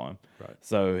time I saw him. Right.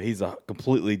 So he's a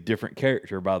completely different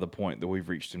character by the point that we've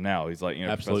reached him now. He's like,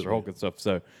 Absolutely. Professor Hulk and stuff.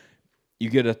 So you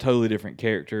get a totally different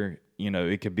character.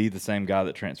 It could be the same guy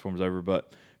that transforms over,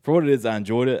 but for what it is, I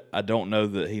enjoyed it. I don't know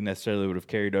that he necessarily would have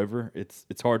carried over.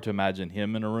 It's hard to imagine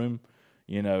him in a room,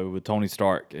 with Tony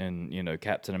Stark and,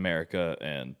 Captain America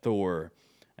and Thor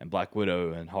and Black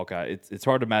Widow and Hawkeye. It's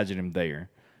hard to imagine him there.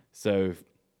 So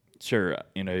sure,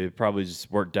 it probably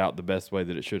just worked out the best way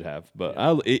that it should have. But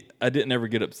I didn't ever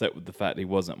get upset with the fact he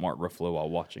wasn't Mark Ruffalo while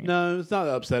watching it. No, it's not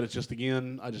upset. It's just,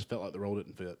 again, I just felt like the role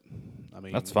didn't fit. I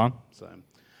mean, That's fine. So,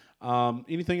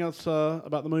 anything else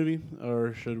about the movie,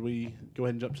 or should we go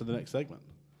ahead and jump to the next segment?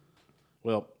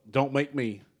 Well, don't make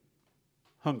me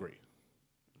hungry.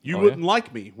 You wouldn't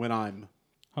like me when I'm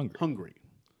hungry.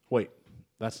 Wait,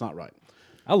 that's not right.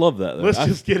 I love that, though. Let's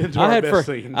just get into our best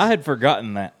scenes. I had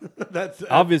forgotten that. That's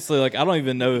Obviously, I don't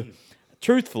even know.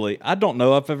 Truthfully, I don't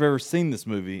know if I've ever seen this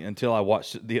movie until I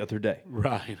watched it the other day.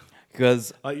 right.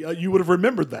 Because You would have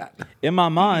remembered that. in my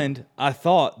mind, I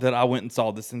thought that I went and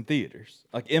saw this in theaters.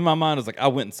 Like, in my mind, I was like, I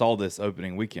went and saw this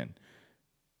opening weekend.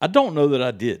 I don't know that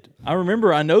I did. I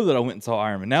know that I went and saw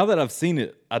Iron Man. Now that I've seen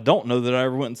it, I don't know that I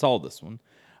ever went and saw this one.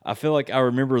 I feel like I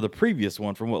remember the previous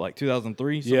one from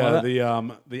 2003? Yeah,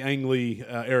 the Ang Lee,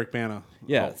 Eric Bana.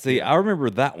 Yeah, I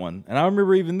remember that one. And I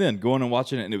remember even then going and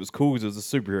watching it, and it was cool because it was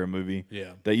a superhero movie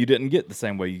that you didn't get the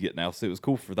same way you get now. So it was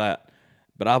cool for that.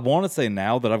 But I want to say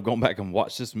now that I've gone back and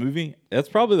watched this movie, that's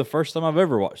probably the first time I've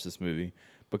ever watched this movie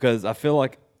because I feel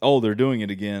like, they're doing it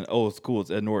again. Oh, it's cool. It's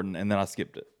Ed Norton. And then I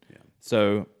skipped it. Yeah.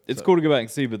 So it's cool to go back and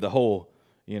see, but the whole,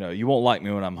 you won't like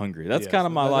me when I'm hungry. That's kind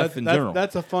of my life in general.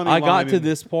 That's a funny I line got to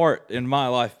this part in my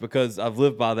life because I've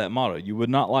lived by that motto. You would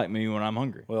not like me when I'm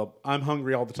hungry. Well, I'm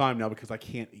hungry all the time now because I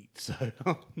can't eat. So,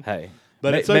 hey.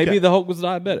 But it's okay. Maybe the Hulk was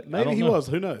diabetic. Maybe he was.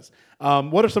 Who knows?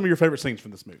 What are some of your favorite scenes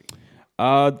from this movie?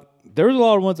 There was a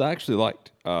lot of ones I actually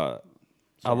liked. I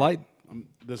liked.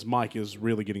 This mic is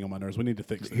really getting on my nerves. We need to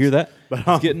fix this. Hear that? But,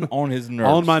 It's getting on his nerves.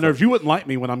 on my nerves. You wouldn't like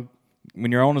me when I'm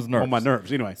When you're on his nerves. on my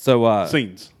nerves. Anyway. So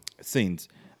scenes. Scenes.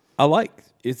 I like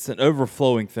it's an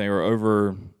overflowing thing or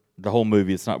over the whole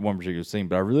movie. It's not one particular scene,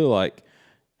 but I really like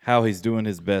how he's doing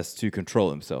his best to control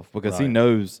himself because he Right.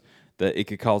 knows that it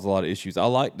could cause a lot of issues. I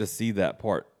like to see that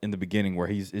part in the beginning where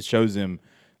it shows him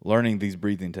learning these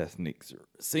breathing techniques,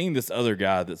 seeing this other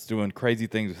guy that's doing crazy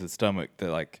things with his stomach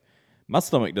that like my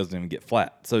stomach doesn't even get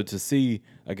flat. So to see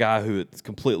a guy who is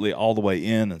completely all the way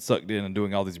in and sucked in and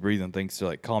doing all these breathing things to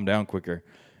like calm down quicker,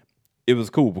 it was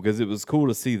cool because it was cool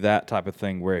to see that type of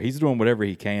thing where he's doing whatever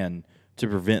he can to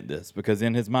prevent this because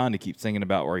in his mind he keeps thinking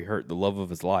about where he hurt the love of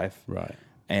his life. Right.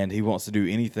 And he wants to do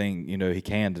anything, he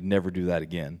can to never do that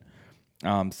again.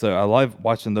 So I love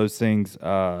watching those things.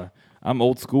 I'm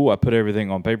old school. I put everything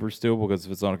on paper still because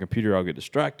if it's on a computer, I'll get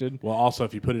distracted. Well, also,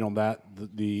 if you put it on that,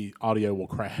 the audio will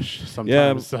crash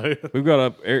sometimes. So We've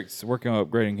got Eric's working on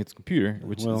upgrading his computer,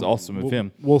 which is awesome of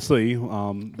him. We'll see.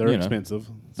 They're expensive.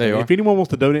 So They are. If anyone wants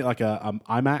to donate like a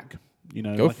iMac,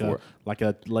 Go like for it. like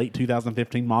a late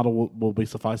 2015 model will be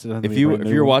suffice. If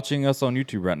you're watching us on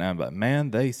YouTube right now, but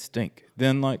man, they stink.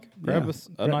 Then grab us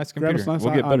a nice computer. Grab us a nice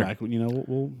we'll get better.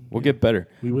 iMac. We'll get better.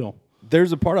 We will.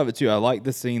 There's a part of it too. I like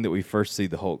the scene that we first see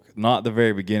the Hulk, not the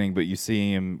very beginning, but you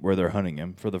see him where they're hunting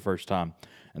him for the first time,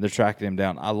 and they're tracking him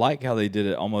down. I like how they did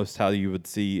it, almost how you would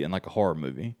see in like a horror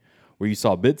movie, where you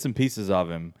saw bits and pieces of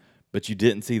him, but you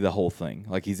didn't see the whole thing.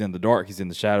 Like he's in the dark, he's in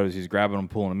the shadows, he's grabbing them,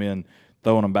 pulling them in,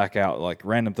 throwing them back out, like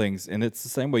random things. And it's the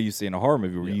same way you see in a horror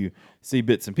movie, where you see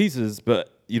bits and pieces,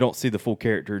 but you don't see the full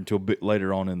character until a bit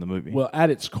later on in the movie. Well, at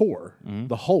its core,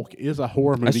 the Hulk is a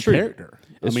horror movie That's true. character.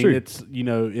 It's I mean,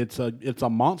 true. it's a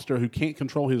monster who can't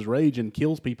control his rage and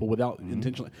kills people without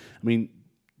intentionally. I mean,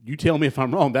 you tell me if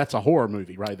I'm wrong. That's a horror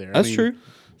movie right there. That's true.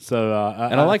 So,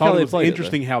 And I like thought how it they was played it,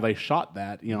 interesting how they shot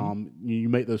that. You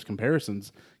make those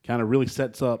comparisons, kind of really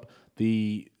sets up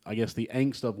the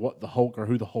angst of what the Hulk or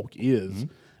who the Hulk is,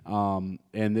 and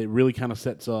it really kind of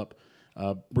sets up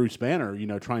Bruce Banner.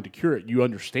 Trying to cure it. You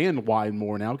understand why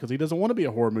more now because he doesn't want to be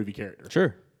a horror movie character.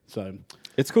 Sure. So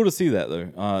it's cool to see that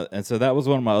though, and so that was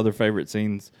one of my other favorite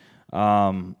scenes.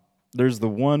 There's the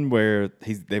one where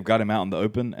they've got him out in the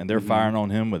open and they're firing on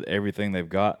him with everything they've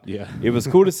got. Yeah. It was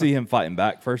cool to see him fighting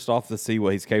back. First off, to see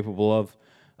what he's capable of,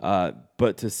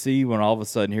 but to see when all of a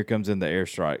sudden here comes in the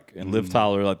airstrike and Liv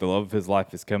Tyler, like the love of his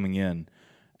life, is coming in,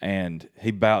 and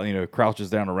he crouches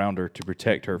down around her to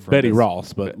protect her from Betty this.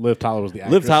 Ross, but Liv Tyler was the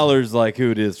actress. Liv Tyler's like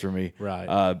who it is for me.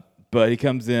 Right. But he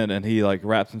comes in and he like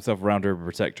wraps himself around her to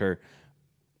protect her.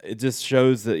 It just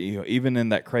shows that even in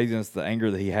that craziness, the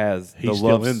anger that he has, He's the still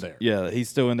love's- in there. Yeah, he's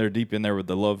still in there, deep in there, with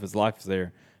the love of his life is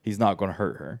there. He's not going to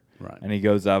hurt her. Right. And he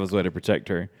goes out of his way to protect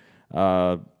her.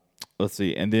 Let's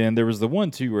see. And then there was the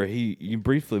one too where you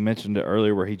briefly mentioned it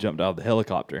earlier, where he jumped out of the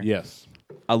helicopter. Yes.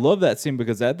 I love that scene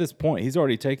because at this point he's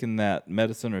already taken that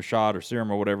medicine or shot or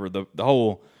serum or whatever, the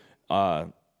whole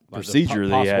procedure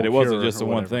that he had. possible It wasn't cure just the or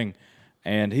one whatever. thing.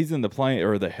 And he's in the plane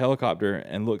or the helicopter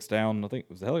and looks down. I think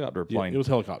it was a helicopter or plane. it was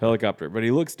helicopter. Helicopter. But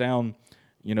he looks down,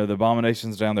 the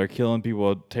abominations down there killing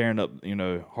people, tearing up,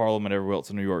 Harlem and everywhere else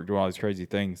in New York, doing all these crazy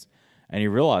things. And he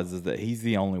realizes that he's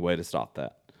the only way to stop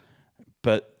that.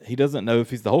 But he doesn't know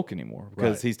if he's the Hulk anymore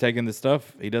because Right. he's taking this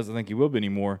stuff. He doesn't think he will be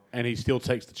anymore. And he still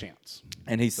takes the chance.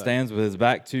 And he stands with his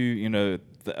back to,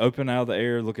 the open out of the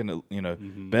air, looking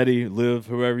at, Betty, Liv,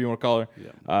 whoever you want to call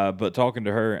her, but talking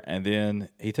to her. And then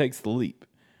he takes the leap.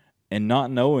 And not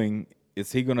knowing,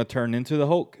 is he going to turn into the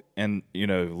Hulk and,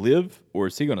 live, or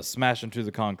is he going to smash into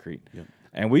the concrete? Yep.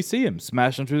 And we see him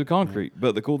smash into the concrete.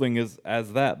 But the cool thing is,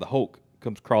 the Hulk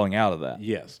comes crawling out of that.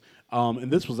 Yes.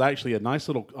 And this was actually a nice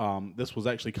little, this was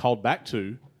actually called back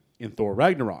to in Thor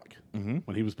Ragnarok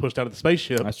when he was pushed out of the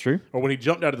spaceship. That's true. Or when he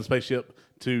jumped out of the spaceship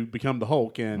to become the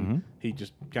Hulk and he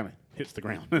just kind of hits the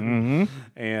ground.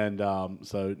 And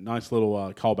so nice little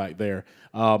callback there.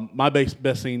 My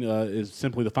best scene is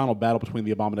simply the final battle between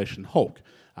the Abomination and Hulk.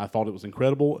 I thought it was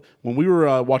incredible. When we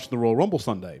were watching the Royal Rumble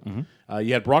Sunday,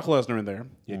 you had Brock Lesnar in there,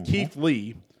 you had Keith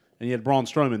Lee, and you had Braun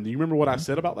Strowman. Do you remember what I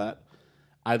said about that?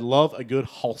 I love a good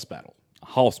Hulse battle.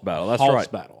 Hulse battle. That's Hulse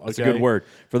right. battle, That's a okay? good word.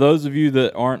 For those of you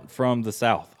that aren't from the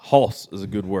South, Hulse is a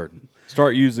good word.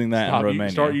 Start using that in Romania.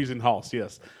 Start using Hulse,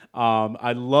 yes.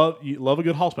 I love a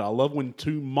good Hulse battle. I love when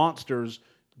two monsters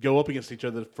go up against each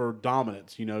other for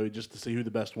dominance, just to see who the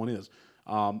best one is.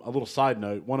 A little side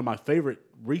note, one of my favorite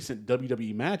recent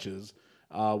WWE matches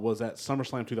was at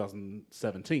SummerSlam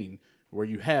 2017, where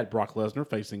you had Brock Lesnar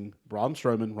facing Braun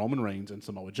Strowman, Roman Reigns, and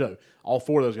Samoa Joe. All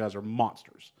four of those guys are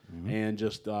monsters. And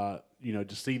just, to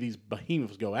see these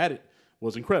behemoths go at it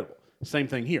was incredible. Same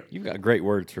thing here. You've got great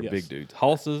words for Yes. big dudes.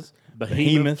 Hulses,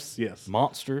 Behemoths, yes.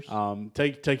 monsters.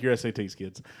 Take your SATs,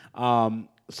 kids.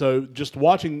 So just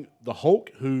watching the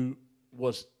Hulk, who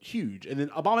was huge, and then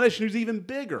Abomination, who's even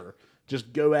bigger,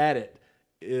 just go at it.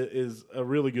 Is a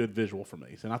really good visual for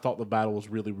me, and I thought the battle was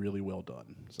really, really well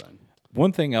done. So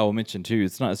one thing I will mention too,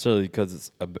 it's not necessarily because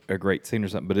it's a great scene or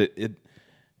something, but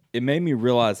it made me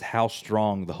realize how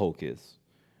strong the Hulk is.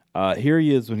 Here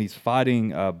he is when he's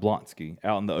fighting Blonsky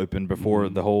out in the open before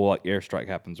the whole like airstrike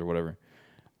happens or whatever.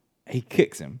 He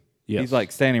kicks him. Yes. He's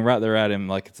like standing right there at him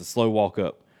like it's a slow walk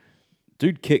up.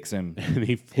 Dude kicks him. and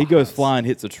He goes flying,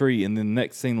 hits a tree, and then the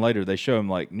next scene later they show him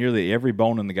like nearly every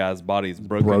bone in the guy's body is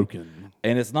broken.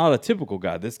 And it's not a typical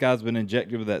guy. This guy's been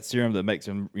injected with that serum that makes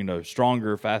him,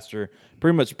 stronger, faster.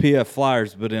 Pretty much PF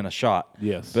Flyers, but in a shot.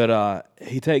 Yes. But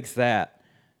he takes that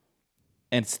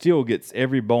and still gets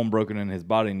every bone broken in his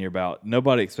body nearby.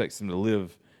 Nobody expects him to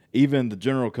live. Even the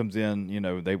general comes in,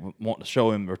 they want to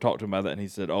show him or talk to him about that, and he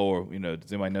said,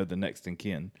 does anybody know the next in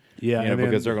kin? Yeah,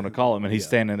 because they're going to call him, and he's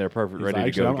standing there perfect, ready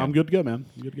to go. I'm good to go, man.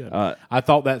 I'm good to go. I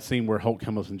thought that scene where Hulk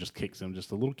comes up and just kicks him,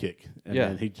 just a little kick, and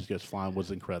then he just goes flying,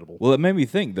 was incredible. Well, it made me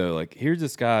think, though, like, here's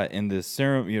this guy in this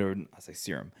serum, I say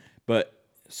serum, but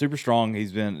super strong.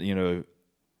 He's been,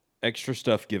 extra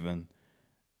stuff given,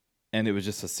 and it was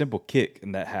just a simple kick,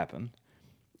 and that happened.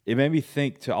 It made me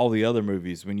think to all the other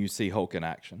movies when you see Hulk in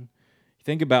action. You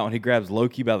think about when he grabs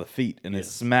Loki by the feet and is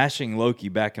smashing Loki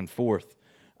back and forth.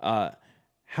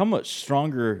 How much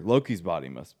stronger Loki's body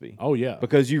must be. Oh, yeah.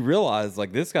 Because you realize,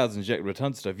 like, this guy's injected with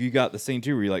tons of stuff. You got the scene,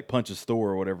 too, where he, like, punches Thor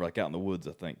or whatever, like, out in the woods,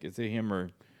 I think. Is it him or...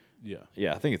 Yeah.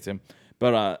 Yeah, I think it's him.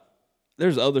 But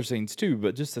there's other scenes, too.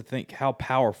 But just to think how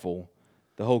powerful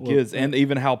the Hulk is, and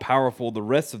even how powerful the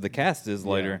rest of the cast is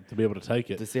later. To be able to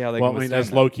take it. To see how they can withstand as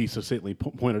that. Loki succinctly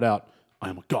pointed out, I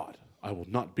am a god. I will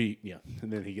not be... Yeah.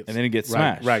 And then he gets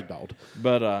smashed. Ragdolled.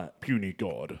 But puny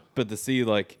god. But to see,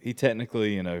 like, he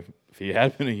technically, if he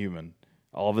had been a human,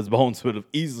 all of his bones would have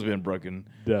easily been broken.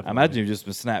 Definitely. I imagine he'd just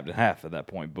been snapped in half at that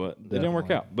point, but it didn't work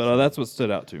out. But that's what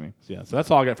stood out to me. Yeah, so that's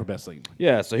all I got for best scene.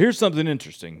 Yeah, so here's something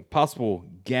interesting. Possible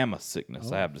gamma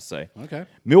sickness, I have to say. Okay.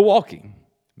 Milwaukee.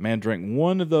 Man drank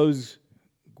one of those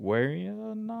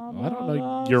Guarana. I don't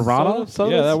know. Guarana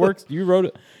sodas? Yeah, that works. You wrote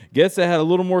it. Guess that had a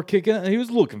little more kick in it than he was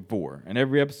looking for. In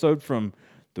every episode from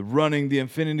the Running the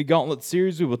Infinity Gauntlet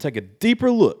series, we will take a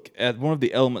deeper look at one of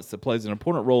the elements that plays an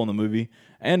important role in the movie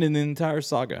and in the entire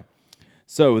saga.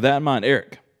 So with that in mind,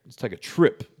 Eric, let's take a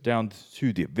trip down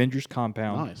to the Avengers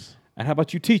compound. Nice. And how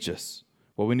about you teach us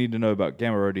what we need to know about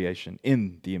gamma radiation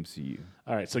in the MCU?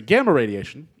 All right, so gamma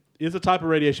radiation is a type of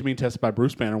radiation being tested by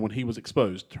Bruce Banner when he was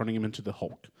exposed, turning him into the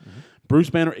Hulk. Bruce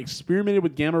Banner experimented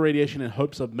with gamma radiation in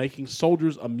hopes of making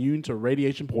soldiers immune to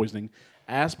radiation poisoning,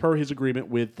 as per his agreement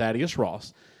with Thaddeus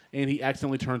Ross, and he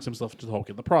accidentally turns himself into the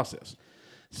Hulk in the process.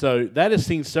 So that is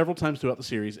seen several times throughout the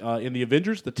series. In the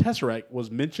Avengers, the Tesseract was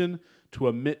mentioned to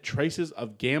emit traces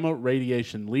of gamma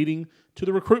radiation, leading to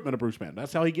the recruitment of Bruce Banner.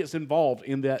 That's how he gets involved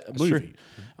in that movie,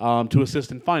 to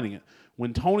assist in finding it.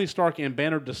 When Tony Stark and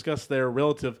Banner discuss their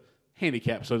relative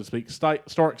handicap, so to speak,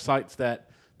 Stark cites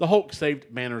that the Hulk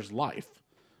saved Banner's life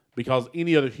because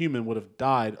any other human would have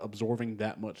died absorbing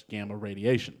that much gamma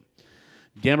radiation.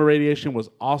 Gamma radiation was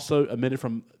also emitted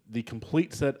from the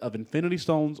complete set of Infinity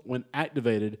Stones when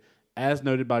activated, as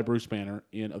noted by Bruce Banner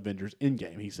in Avengers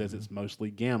Endgame. He says it's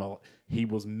mostly gamma. He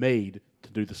was made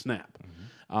to do the snap,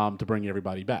 to bring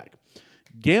everybody back.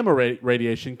 Gamma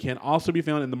radiation can also be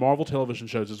found in the Marvel television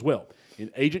shows as well. In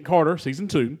Agent Carter, Season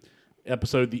 2,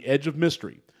 episode The Edge of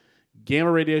Mystery,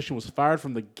 gamma radiation was fired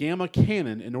from the gamma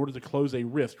cannon in order to close a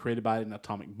rift created by an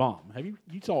atomic bomb.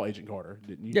 You saw Agent Carter,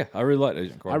 didn't you? Yeah, I really liked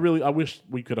Agent Carter. I wish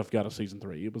we could have got a Season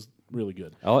 3. It was really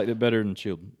good. I liked it better than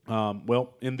S.H.I.E.L.D.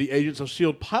 Well, in the Agents of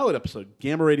S.H.I.E.L.D. pilot episode,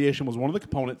 gamma radiation was one of the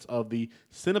components of the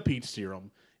Centipede Serum,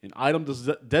 an item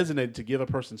designated to give a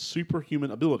person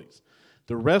superhuman abilities.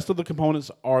 The rest of the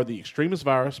components are the Extremis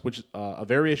virus, which is a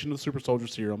variation of the Super Soldier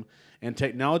Serum, and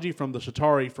technology from the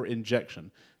Chitauri for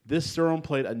injection. This serum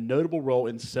played a notable role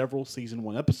in several Season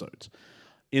 1 episodes.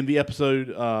 In the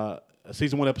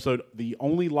Season 1 episode, The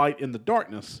Only Light in the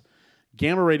Darkness,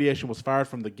 gamma radiation was fired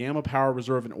from the Gamma Power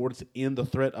Reserve in order to end the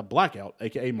threat of Blackout,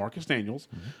 a.k.a. Marcus Daniels,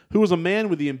 who was a man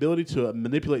with the ability to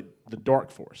manipulate the Dark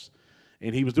Force.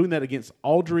 And he was doing that against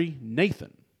Audrey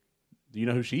Nathan. Do you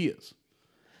know who she is?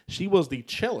 She was the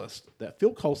cellist that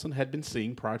Phil Coulson had been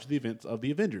seeing prior to the events of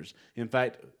the Avengers. In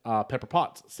fact, Pepper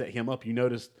Potts set him up. You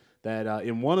noticed that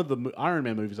in one of the Iron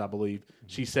Man movies, I believe,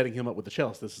 she's setting him up with the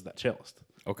cellist. This is that cellist.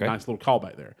 Okay. Nice little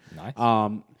callback there. Nice.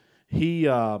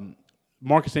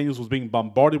 Marcus Daniels was being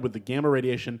bombarded with the gamma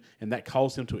radiation, and that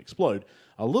caused him to explode.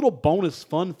 A little bonus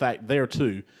fun fact there,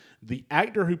 too. The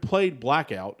actor who played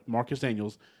Blackout, Marcus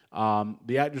Daniels,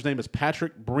 the actor's name is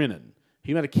Patrick Brennan.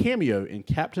 He made a cameo in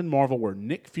Captain Marvel where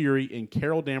Nick Fury and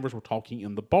Carol Danvers were talking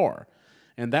in the bar.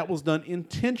 And that was done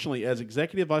intentionally as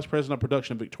Executive Vice President of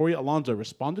Production Victoria Alonso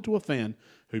responded to a fan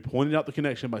who pointed out the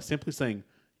connection by simply saying,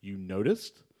 "You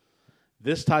noticed?"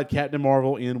 This tied Captain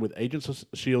Marvel in with Agents of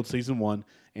S.H.I.E.L.D. Season 1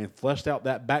 and fleshed out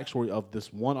that backstory of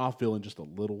this one-off villain just a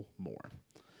little more.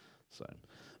 So,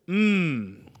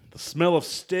 the smell of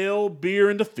stale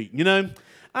beer and defeat. You know,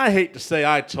 I hate to say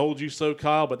I told you so,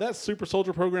 Kyle, but that Super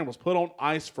Soldier program was put on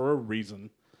ice for a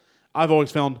reason. I've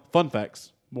always found fun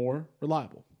facts more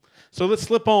reliable. So let's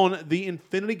slip on the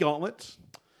Infinity Gauntlet,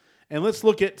 and let's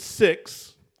look at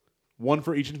 6, one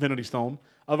for each Infinity Stone,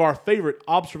 of our favorite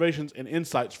observations and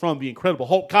insights from the Incredible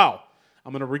Hulk. Kyle,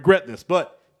 I'm going to regret this,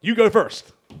 but you go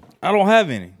first. I don't have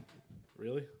any.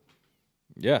 Really?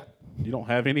 Yeah. You don't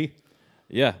have any?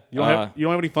 Yeah. You don't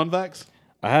have any fun facts?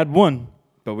 I had one,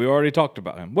 but we already talked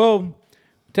about him. Well,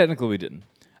 technically we didn't.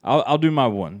 I'll do my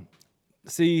one.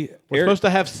 See, We're supposed to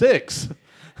have 6.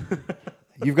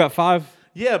 You've got 5?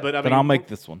 Yeah, but I mean... Then I'll make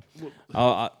this one.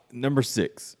 Number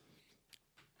 6.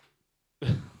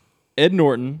 Ed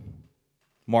Norton,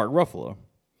 Mark Ruffalo.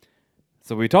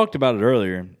 So we talked about it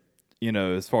earlier, you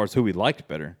know, as far as who we liked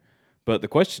better. But the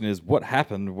question is, what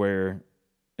happened where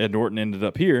Ed Norton ended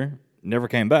up here, never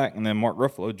came back, and then Mark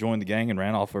Ruffalo joined the gang and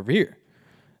ran off over here?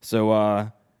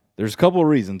 So there's a couple of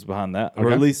reasons behind that,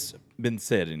 or at least been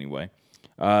said anyway.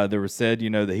 There was said, you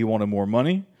know, that he wanted more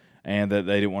money and that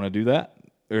they didn't want to do that.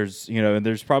 There's, you know, and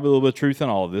there's probably a little bit of truth in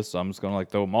all of this, so I'm just going to like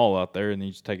throw them all out there and then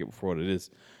you just take it for what it is.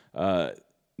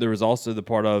 There was also the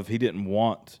part of he didn't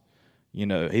want, you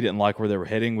know, he didn't like where they were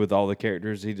heading with all the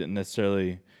characters. He didn't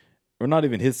necessarily, or not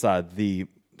even his side, the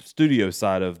studio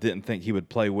side of didn't think he would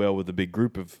play well with a big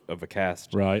group of a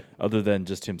cast, right, other than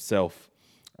just himself.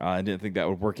 I didn't think that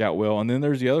would work out well. And then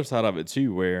there's the other side of it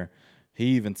too, where he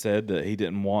even said that he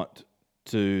didn't want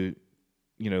to,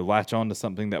 you know, latch on to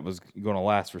something that was going to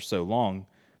last for so long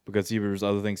because there was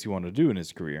other things he wanted to do in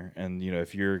his career. And, you know,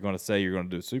 if you're going to say you're going to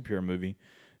do a superhero movie,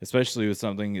 especially with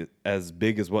something as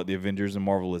big as what the Avengers and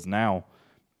Marvel is now,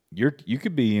 you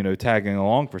could be, you know, tagging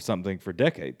along for something for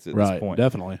decades at this point.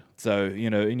 Definitely. So, you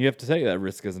know, and you have to take that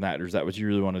risk as an actor. Is that what you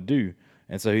really want to do?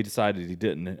 And so he decided he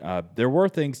didn't. There were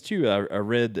things, too. I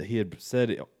read that he had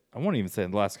said, I won't even say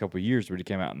in the last couple of years, but he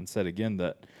came out and said again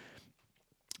that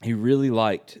he really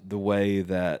liked the way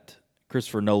that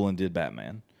Christopher Nolan did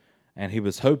Batman. And he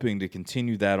was hoping to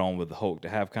continue that on with the Hulk, to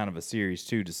have kind of a series,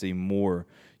 too, to see more.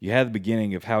 You had the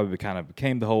beginning of how he kind of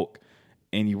became the Hulk,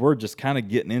 and you were just kind of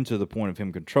getting into the point of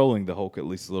him controlling the Hulk at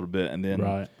least a little bit, and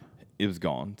then it was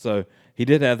gone. So he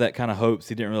did have that kind of hopes.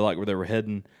 He didn't really like where they were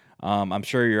heading. I'm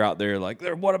sure you're out there like,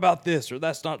 what about this, or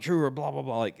that's not true, or blah, blah,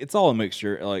 blah. Like, it's all a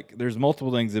mixture. Like, there's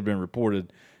multiple things that have been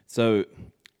reported. So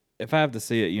if I have to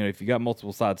see it, you know, if you got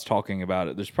multiple sides talking about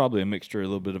it, there's probably a mixture, a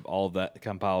little bit of all of that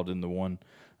compiled into one.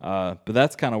 But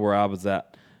that's kind of where I was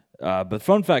at. But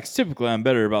fun facts, typically I'm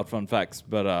better about fun facts,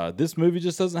 but this movie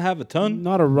just doesn't have a ton.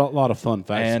 Not a lot of fun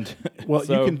facts. And well,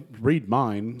 so, you can read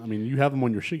mine. I mean, you have them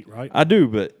on your sheet, right? I do,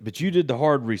 but you did the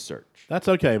hard research. That's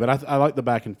okay, but I like the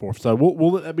back and forth. So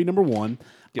we'll let that be number 1.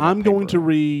 I'm going to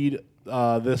read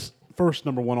this first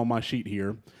number 1 on my sheet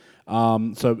here.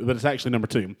 But it's actually number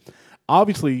 2.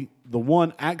 Obviously, the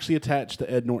one actually attached to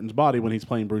Ed Norton's body when he's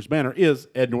playing Bruce Banner is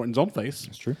Ed Norton's own face.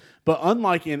 That's true. But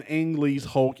unlike in Ang Lee's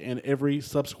Hulk and every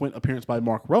subsequent appearance by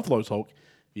Mark Ruffalo's Hulk,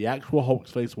 the actual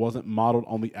Hulk's face wasn't modeled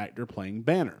on the actor playing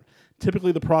Banner.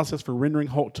 Typically, the process for rendering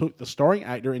Hulk took the starring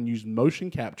actor and used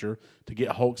motion capture to get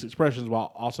Hulk's expressions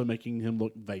while also making him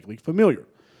look vaguely familiar.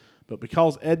 But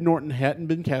because Ed Norton hadn't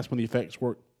been cast when the effects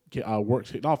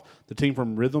works kicked off, the team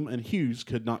from Rhythm and Hughes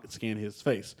could not scan his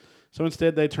face. So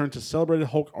instead, they turned to celebrated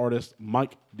Hulk artist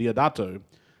Mike Deodato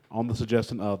on the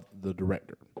suggestion of the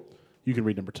director. You can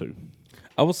read number 2.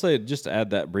 I will say, just to add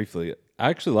that briefly, I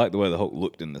actually like the way the Hulk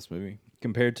looked in this movie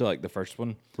compared to like the first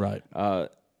one. Right.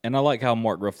 And I like how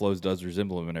Mark Ruffalo's does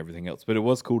resemble him and everything else. But it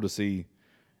was cool to see,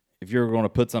 if you're going to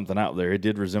put something out there, it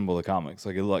did resemble the comics.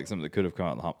 Like, it looked like something that could have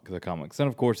come out in the comics. And,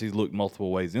 of course, he's looked multiple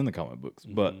ways in the comic books.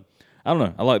 Mm-hmm. But, I don't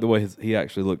know. I like the way he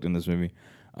actually looked in this movie.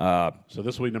 So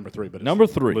this will be number 3, but number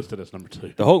it's 3 listed as number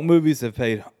 2. The Hulk movies have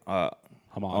paid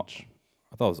homage.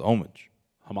 I thought it was homage.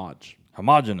 Homage.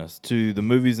 Homogenous to the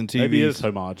movies and TVs. Maybe it is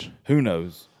homage. Who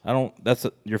knows? That's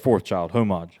your 4th child,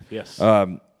 homage. Yes.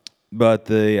 But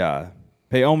they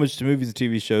pay homage to movies and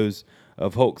TV shows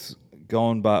of Hulks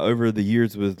gone by over the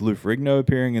years, with Lou Ferrigno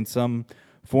appearing in some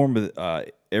form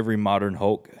of every modern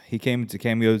Hulk. He came into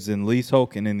cameos in Lee's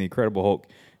Hulk and in The Incredible Hulk.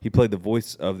 He played the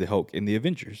voice of the Hulk in The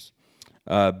Avengers.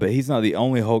 But he's not the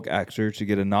only Hulk actor to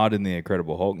get a nod in The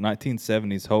Incredible Hulk.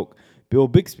 1970s Hulk Bill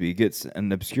Bixby gets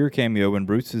an obscure cameo when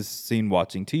Bruce is seen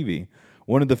watching TV.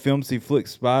 One of the films he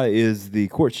flicks by is The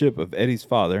Courtship of Eddie's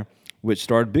Father, which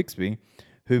starred Bixby,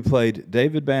 who played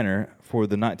David Banner for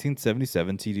the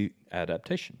 1977 TV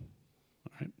adaptation.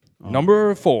 All right.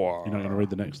 Number 4. You're not going to read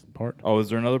the next part? Oh, is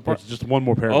there another part? There's just one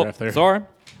more paragraph there. Sorry.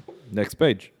 Next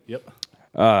page. Yep.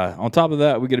 On top of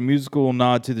that, we get a musical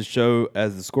nod to the show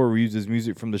as the score reuses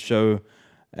music from the show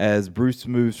as Bruce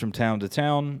moves from town to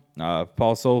town.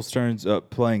 Paul Soles turns up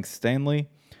playing Stanley,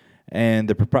 and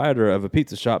the proprietor of a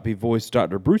pizza shop, he voiced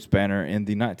Dr. Bruce Banner in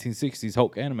the 1960s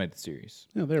Hulk animated series.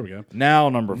 Yeah, there we go. Now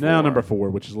number 4. Now number 4,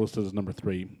 which is listed as number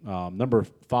 3. Number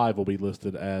 5 will be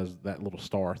listed as that little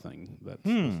star thing that's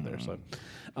listed there. So,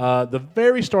 the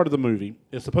very start of the movie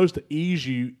is supposed to ease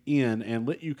you in and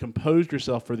let you compose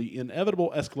yourself for the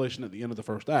inevitable escalation at the end of the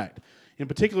first act. In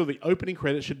particular, the opening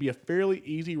credits should be a fairly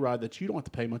easy ride that you don't have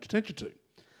to pay much attention to.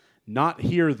 Not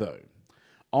here, though.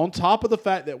 On top of the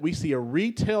fact that we see a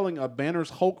retelling of Banner's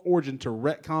Hulk origin to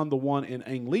retcon the one in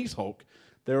Ang Lee's Hulk,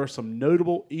 there are some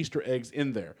notable Easter eggs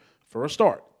in there. For a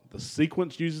start, the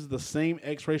sequence uses the same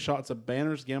X-ray shots of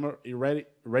Banner's gamma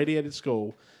irradiated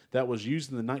skull that was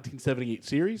used in the 1978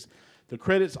 series. The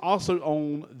credits also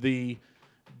own the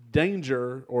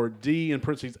Danger, or D in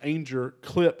parentheses, Anger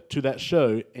clip to that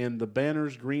show, and the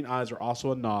Banner's green eyes are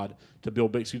also a nod to Bill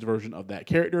Bixby's version of that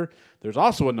character. There's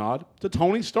also a nod to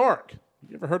Tony Stark.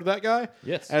 You ever heard of that guy?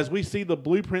 Yes. As we see the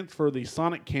blueprint for the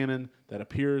Sonic cannon that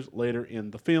appears later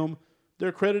in the film,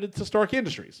 they're credited to Stark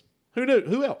Industries. Who knew?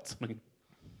 Who else? I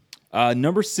mean,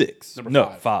 Number 6.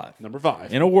 Number 5. Number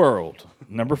 5. In a world.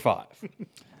 Number 5.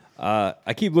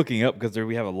 I keep looking up because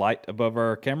we have a light above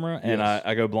our camera, and Yes.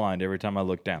 I go blind every time I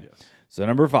look down. Yes. So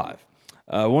number 5.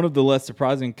 One of the less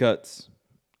surprising cuts.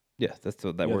 Yes, that's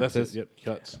what that Yeah, word that's says. it.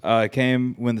 Yep, cuts.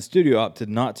 Came when the studio opted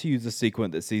not to use a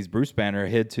sequence that sees Bruce Banner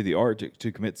head to the Arctic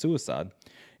to commit suicide.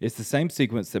 It's the same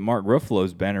sequence that Mark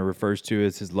Ruffalo's Banner refers to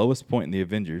as his lowest point in the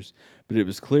Avengers, but it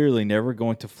was clearly never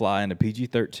going to fly in a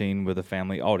PG-13 with a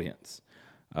family audience.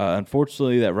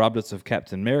 Unfortunately, that robbed us of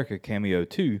Captain America cameo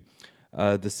too.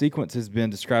 The sequence has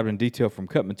been described in detail from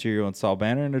cut material and saw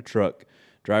Banner in a truck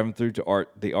driving through to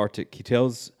the Arctic. He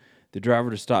tells the driver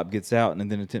to stop, gets out, and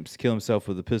then attempts to kill himself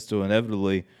with a pistol.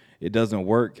 Inevitably, it doesn't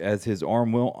work as his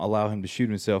arm won't allow him to shoot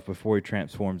himself before he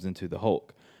transforms into the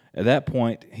Hulk. At that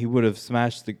point, he would have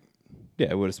smashed the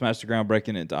ground,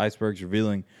 breaking it into icebergs,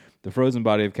 revealing the frozen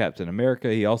body of Captain America.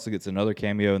 He also gets another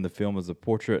cameo in the film as a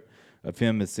portrait of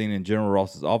him as seen in General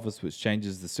Ross's office, which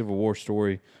changes the Civil War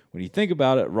story. When you think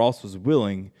about it, Ross was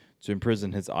willing to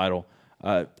imprison his idol.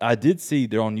 I did see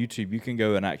there on YouTube, you can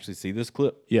go and actually see this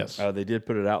clip. Yes. They did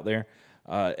put it out there.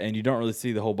 And you don't really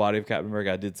see the whole body of Captain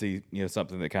America. I did see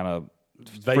something that kind of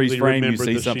freeze frame. You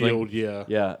see the something. shield, yeah.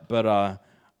 Yeah, but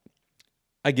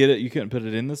I get it. You couldn't put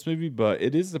it in this movie, but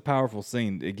it is a powerful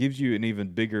scene. It gives you an even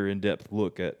bigger, in-depth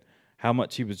look at how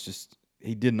much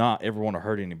he did not ever want to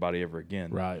hurt anybody ever again.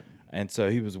 Right. And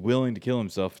so he was willing to kill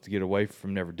himself to get away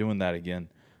from never doing that again.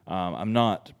 I'm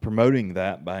not promoting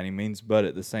that by any means, but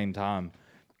at the same time,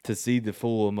 to see the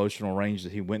full emotional range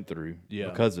that he went through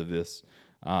because of this,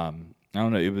 I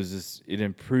don't know. It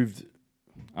improved.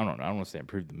 I don't know. I don't want to say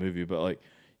improved the movie, but like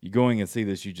you going and see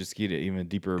this, you just get an even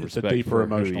deeper respect It's a deeper for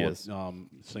who he emotional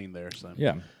is. scene there. So.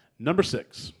 Yeah. Number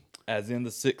 6. As in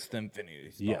the sixth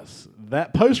Infinity Stone. Yes.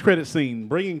 That post-credit scene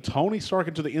bringing Tony Stark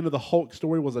into the end of the Hulk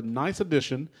story was a nice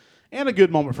addition and a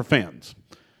good moment for fans.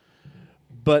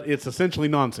 But it's essentially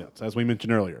nonsense, as we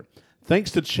mentioned earlier. Thanks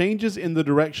to changes in the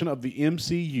direction of the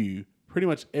MCU, pretty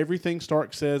much everything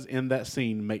Stark says in that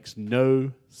scene makes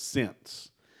no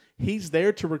sense. He's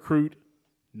there to recruit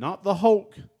not the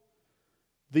Hulk,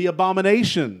 the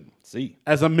Abomination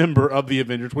as a member of the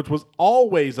Avengers, which was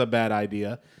always a bad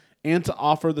idea, and to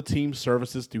offer the team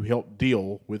services to help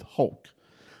deal with Hulk.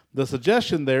 The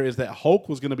suggestion there is that Hulk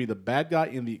was going to be the bad guy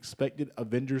in the expected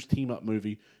Avengers team-up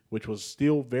movie, which was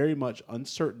still very much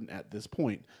uncertain at this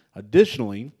point.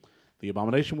 Additionally, the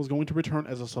Abomination was going to return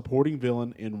as a supporting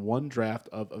villain in one draft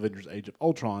of Avengers Age of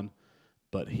Ultron,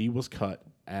 but he was cut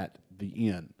at the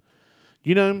end.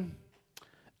 You know,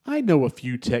 I know a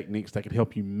few techniques that could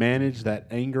help you manage that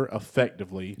anger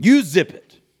effectively. You zip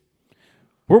it.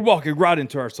 We're walking right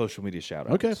into our social media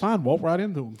shout-outs. Okay, fine. Walk right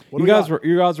into them. You guys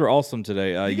were awesome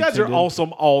today. You guys are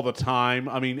awesome all the time.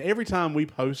 I mean, every time we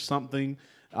post something,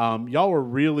 y'all are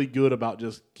really good about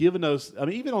just giving us. I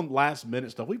mean, even on last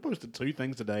minute stuff, we posted 2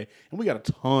 things today, and we got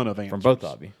a ton of answers from both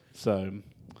of you. So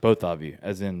both of you,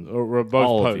 as in or both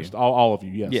all post of you. all of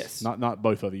you. Yes, Yes. not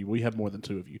both of you. We have more than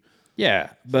 2 of you. Yeah,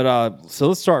 but so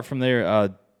let's start from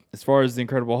there. As far as the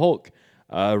Incredible Hulk,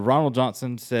 Ronald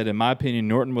Johnson said, in my opinion,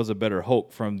 Norton was a better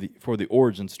Hulk for the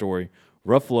origin story.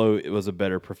 Ruffalo was a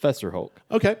better Professor Hulk.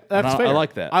 Okay, that's fair. I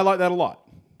like that. I like that a lot.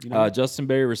 You know? Justin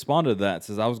Berry responded to that,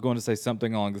 says, I was going to say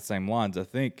something along the same lines. I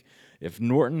think if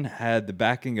Norton had the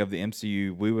backing of the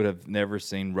MCU, we would have never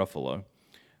seen Ruffalo.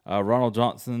 Ronald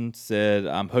Johnson said,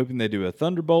 I'm hoping they do a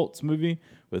Thunderbolts movie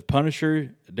with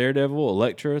Punisher, Daredevil,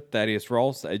 Elektra, Thaddeus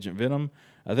Ross, Agent Venom.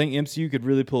 I think MCU could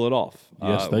really pull it off.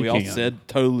 Yes, they we all can. said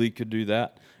totally could do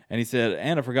that. And he said,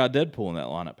 and I forgot Deadpool in that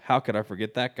lineup. How could I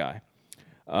forget that guy?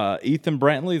 Ethan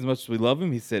Brantley, as much as we love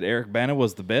him, he said Eric Bana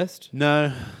was the best.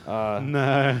 No.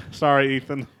 No. Sorry,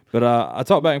 Ethan. But I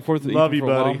talked back and forth with Love Ethan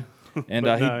you, for a buddy. while. And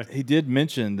But no. he did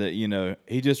mention that,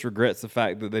 he just regrets the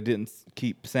fact that they didn't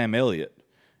keep Sam Elliott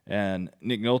and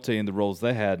Nick Nolte in the roles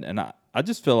they had. And I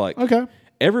just feel like Okay.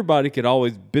 everybody could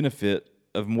always benefit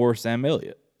of more Sam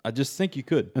Elliott. I just think you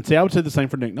could. And see, I would say the same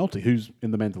for Nick Nolte, who's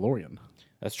in The Mandalorian.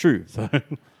 That's true. So,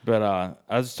 But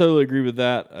I just totally agree with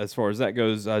that as far as that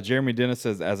goes. Jeremy Dennis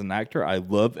says, as an actor, I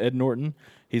love Ed Norton.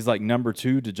 He's like number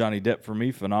 2 to Johnny Depp for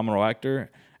me. Phenomenal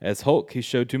actor. As Hulk, he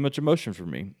showed too much emotion for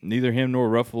me. Neither him nor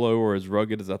Ruffalo are as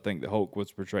rugged as I think the Hulk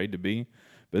was portrayed to be.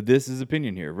 But this is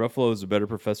opinion here. Ruffalo is a better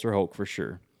Professor Hulk for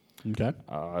sure. okay.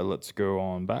 Let's go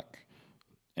on back.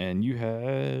 And you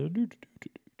had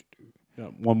Yeah,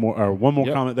 one more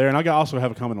Yep. comment there. And I also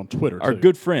have a comment on Twitter, our too.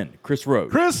 good friend, Chris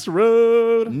Rhodes. Chris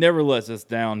Road. Never lets us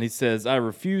down. He says, I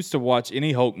refuse to watch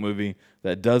any Hulk movie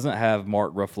that doesn't have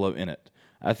Mark Ruffalo in it.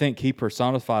 I think he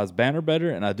personifies Banner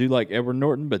better, and I do like Edward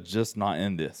Norton, but just not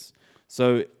in this.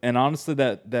 So, and honestly,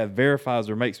 that verifies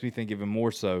or makes me think even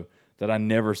more so that I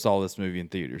never saw this movie in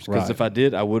theaters. Because Right. if I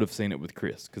did, I would have seen it with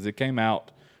Chris. Because it came out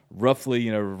roughly,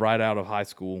 right out of high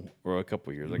school, or a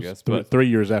couple years, I guess. But 3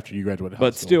 years after you graduated high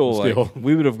But school. still, like,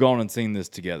 we would have gone and seen this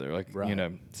together,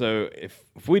 Right. So if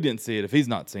we didn't see it, if he's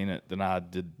not seen it, then I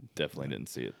definitely didn't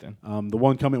see it. Then The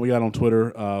one comment we got on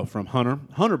Twitter from Hunter.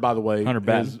 Hunter, by the way, Hunter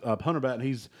Batten. is Hunter Batten.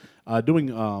 He's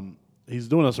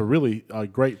doing us a really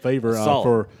great favor Solid.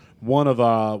 for one of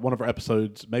our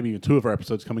episodes, maybe even 2 of our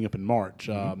episodes coming up in March.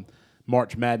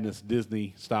 March Madness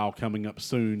Disney style coming up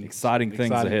soon. Exciting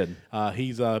things ahead.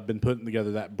 He's been putting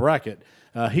together that bracket.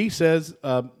 He says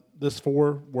this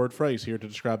 4-word phrase here to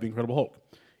describe the Incredible Hulk.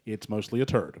 It's mostly a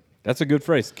turd. that's a good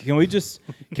phrase. Can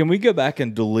we go back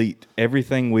and delete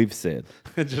everything we've said?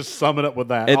 And just sum it up with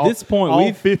that. At this point, all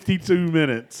we've 52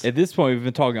 minutes. At this point, we've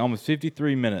been talking almost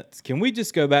 53 minutes. Can we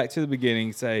just go back to the beginning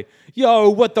and say, yo,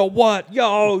 what the what?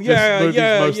 Yo, yeah, movie's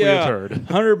yeah, mostly a yeah. turd.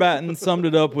 Hunter Batten summed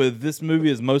it up with, this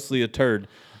movie is mostly a turd.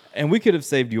 And we could have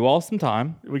saved you all some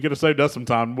time. We could have saved us some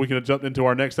time. We could have jumped into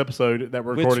our next episode that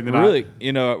we're Which recording tonight. really,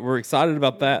 we're excited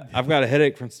about that. I've got a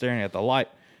headache from staring at the light.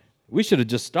 We should have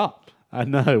just stopped. I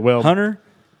know. Well, Hunter,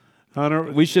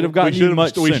 we should have gotten you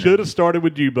much We sooner. should have started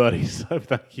with you, buddy. So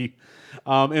thank you.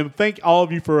 And thank all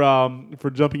of you for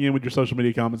jumping in with your social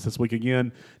media comments this week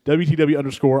again.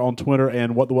 WTW_ on Twitter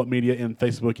and What the What Media in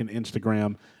Facebook and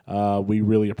Instagram. We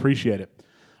really appreciate it.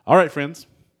 All right, friends.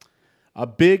 A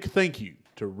big thank you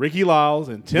to Ricky Lyles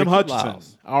and Tim Ricky Hutchison,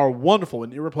 Lyles. our wonderful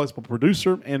and irreplaceable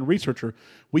producer and researcher.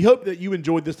 We hope that you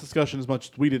enjoyed this discussion as much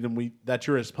as we did, and that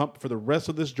you're as pumped for the rest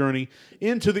of this journey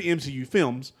into the MCU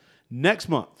films. Next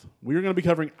month, we are going to be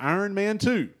covering Iron Man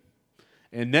 2.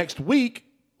 And next week,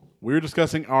 we're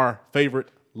discussing our favorite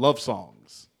love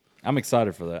songs. I'm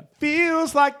excited for that.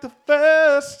 Feels like the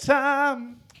first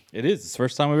time. It is. It's the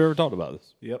first time we've ever talked about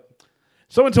this. Yep.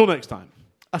 So until next time,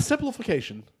 a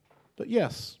simplification, but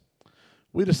yes,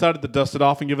 we decided to dust it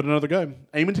off and give it another go,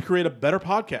 aiming to create a better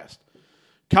podcast.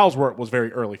 Kyle's work was very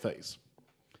early phase.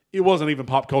 It wasn't even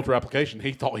pop culture application.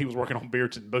 He thought he was working on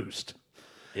Beards and Boost.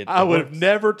 I would have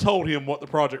never told him what the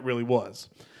project really was.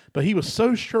 But he was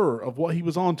so sure of what he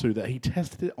was onto that he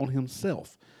tested it on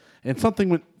himself. And something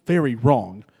went very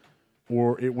wrong,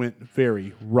 or it went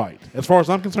very right. As far as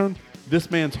I'm concerned,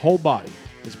 this man's whole body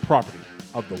is property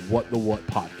of the What the What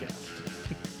podcast.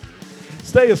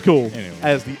 Stay as cool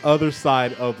as the other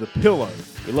side of the pillow.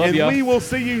 We love and ya. we will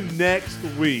see you next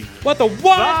week. What the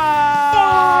what? Bye!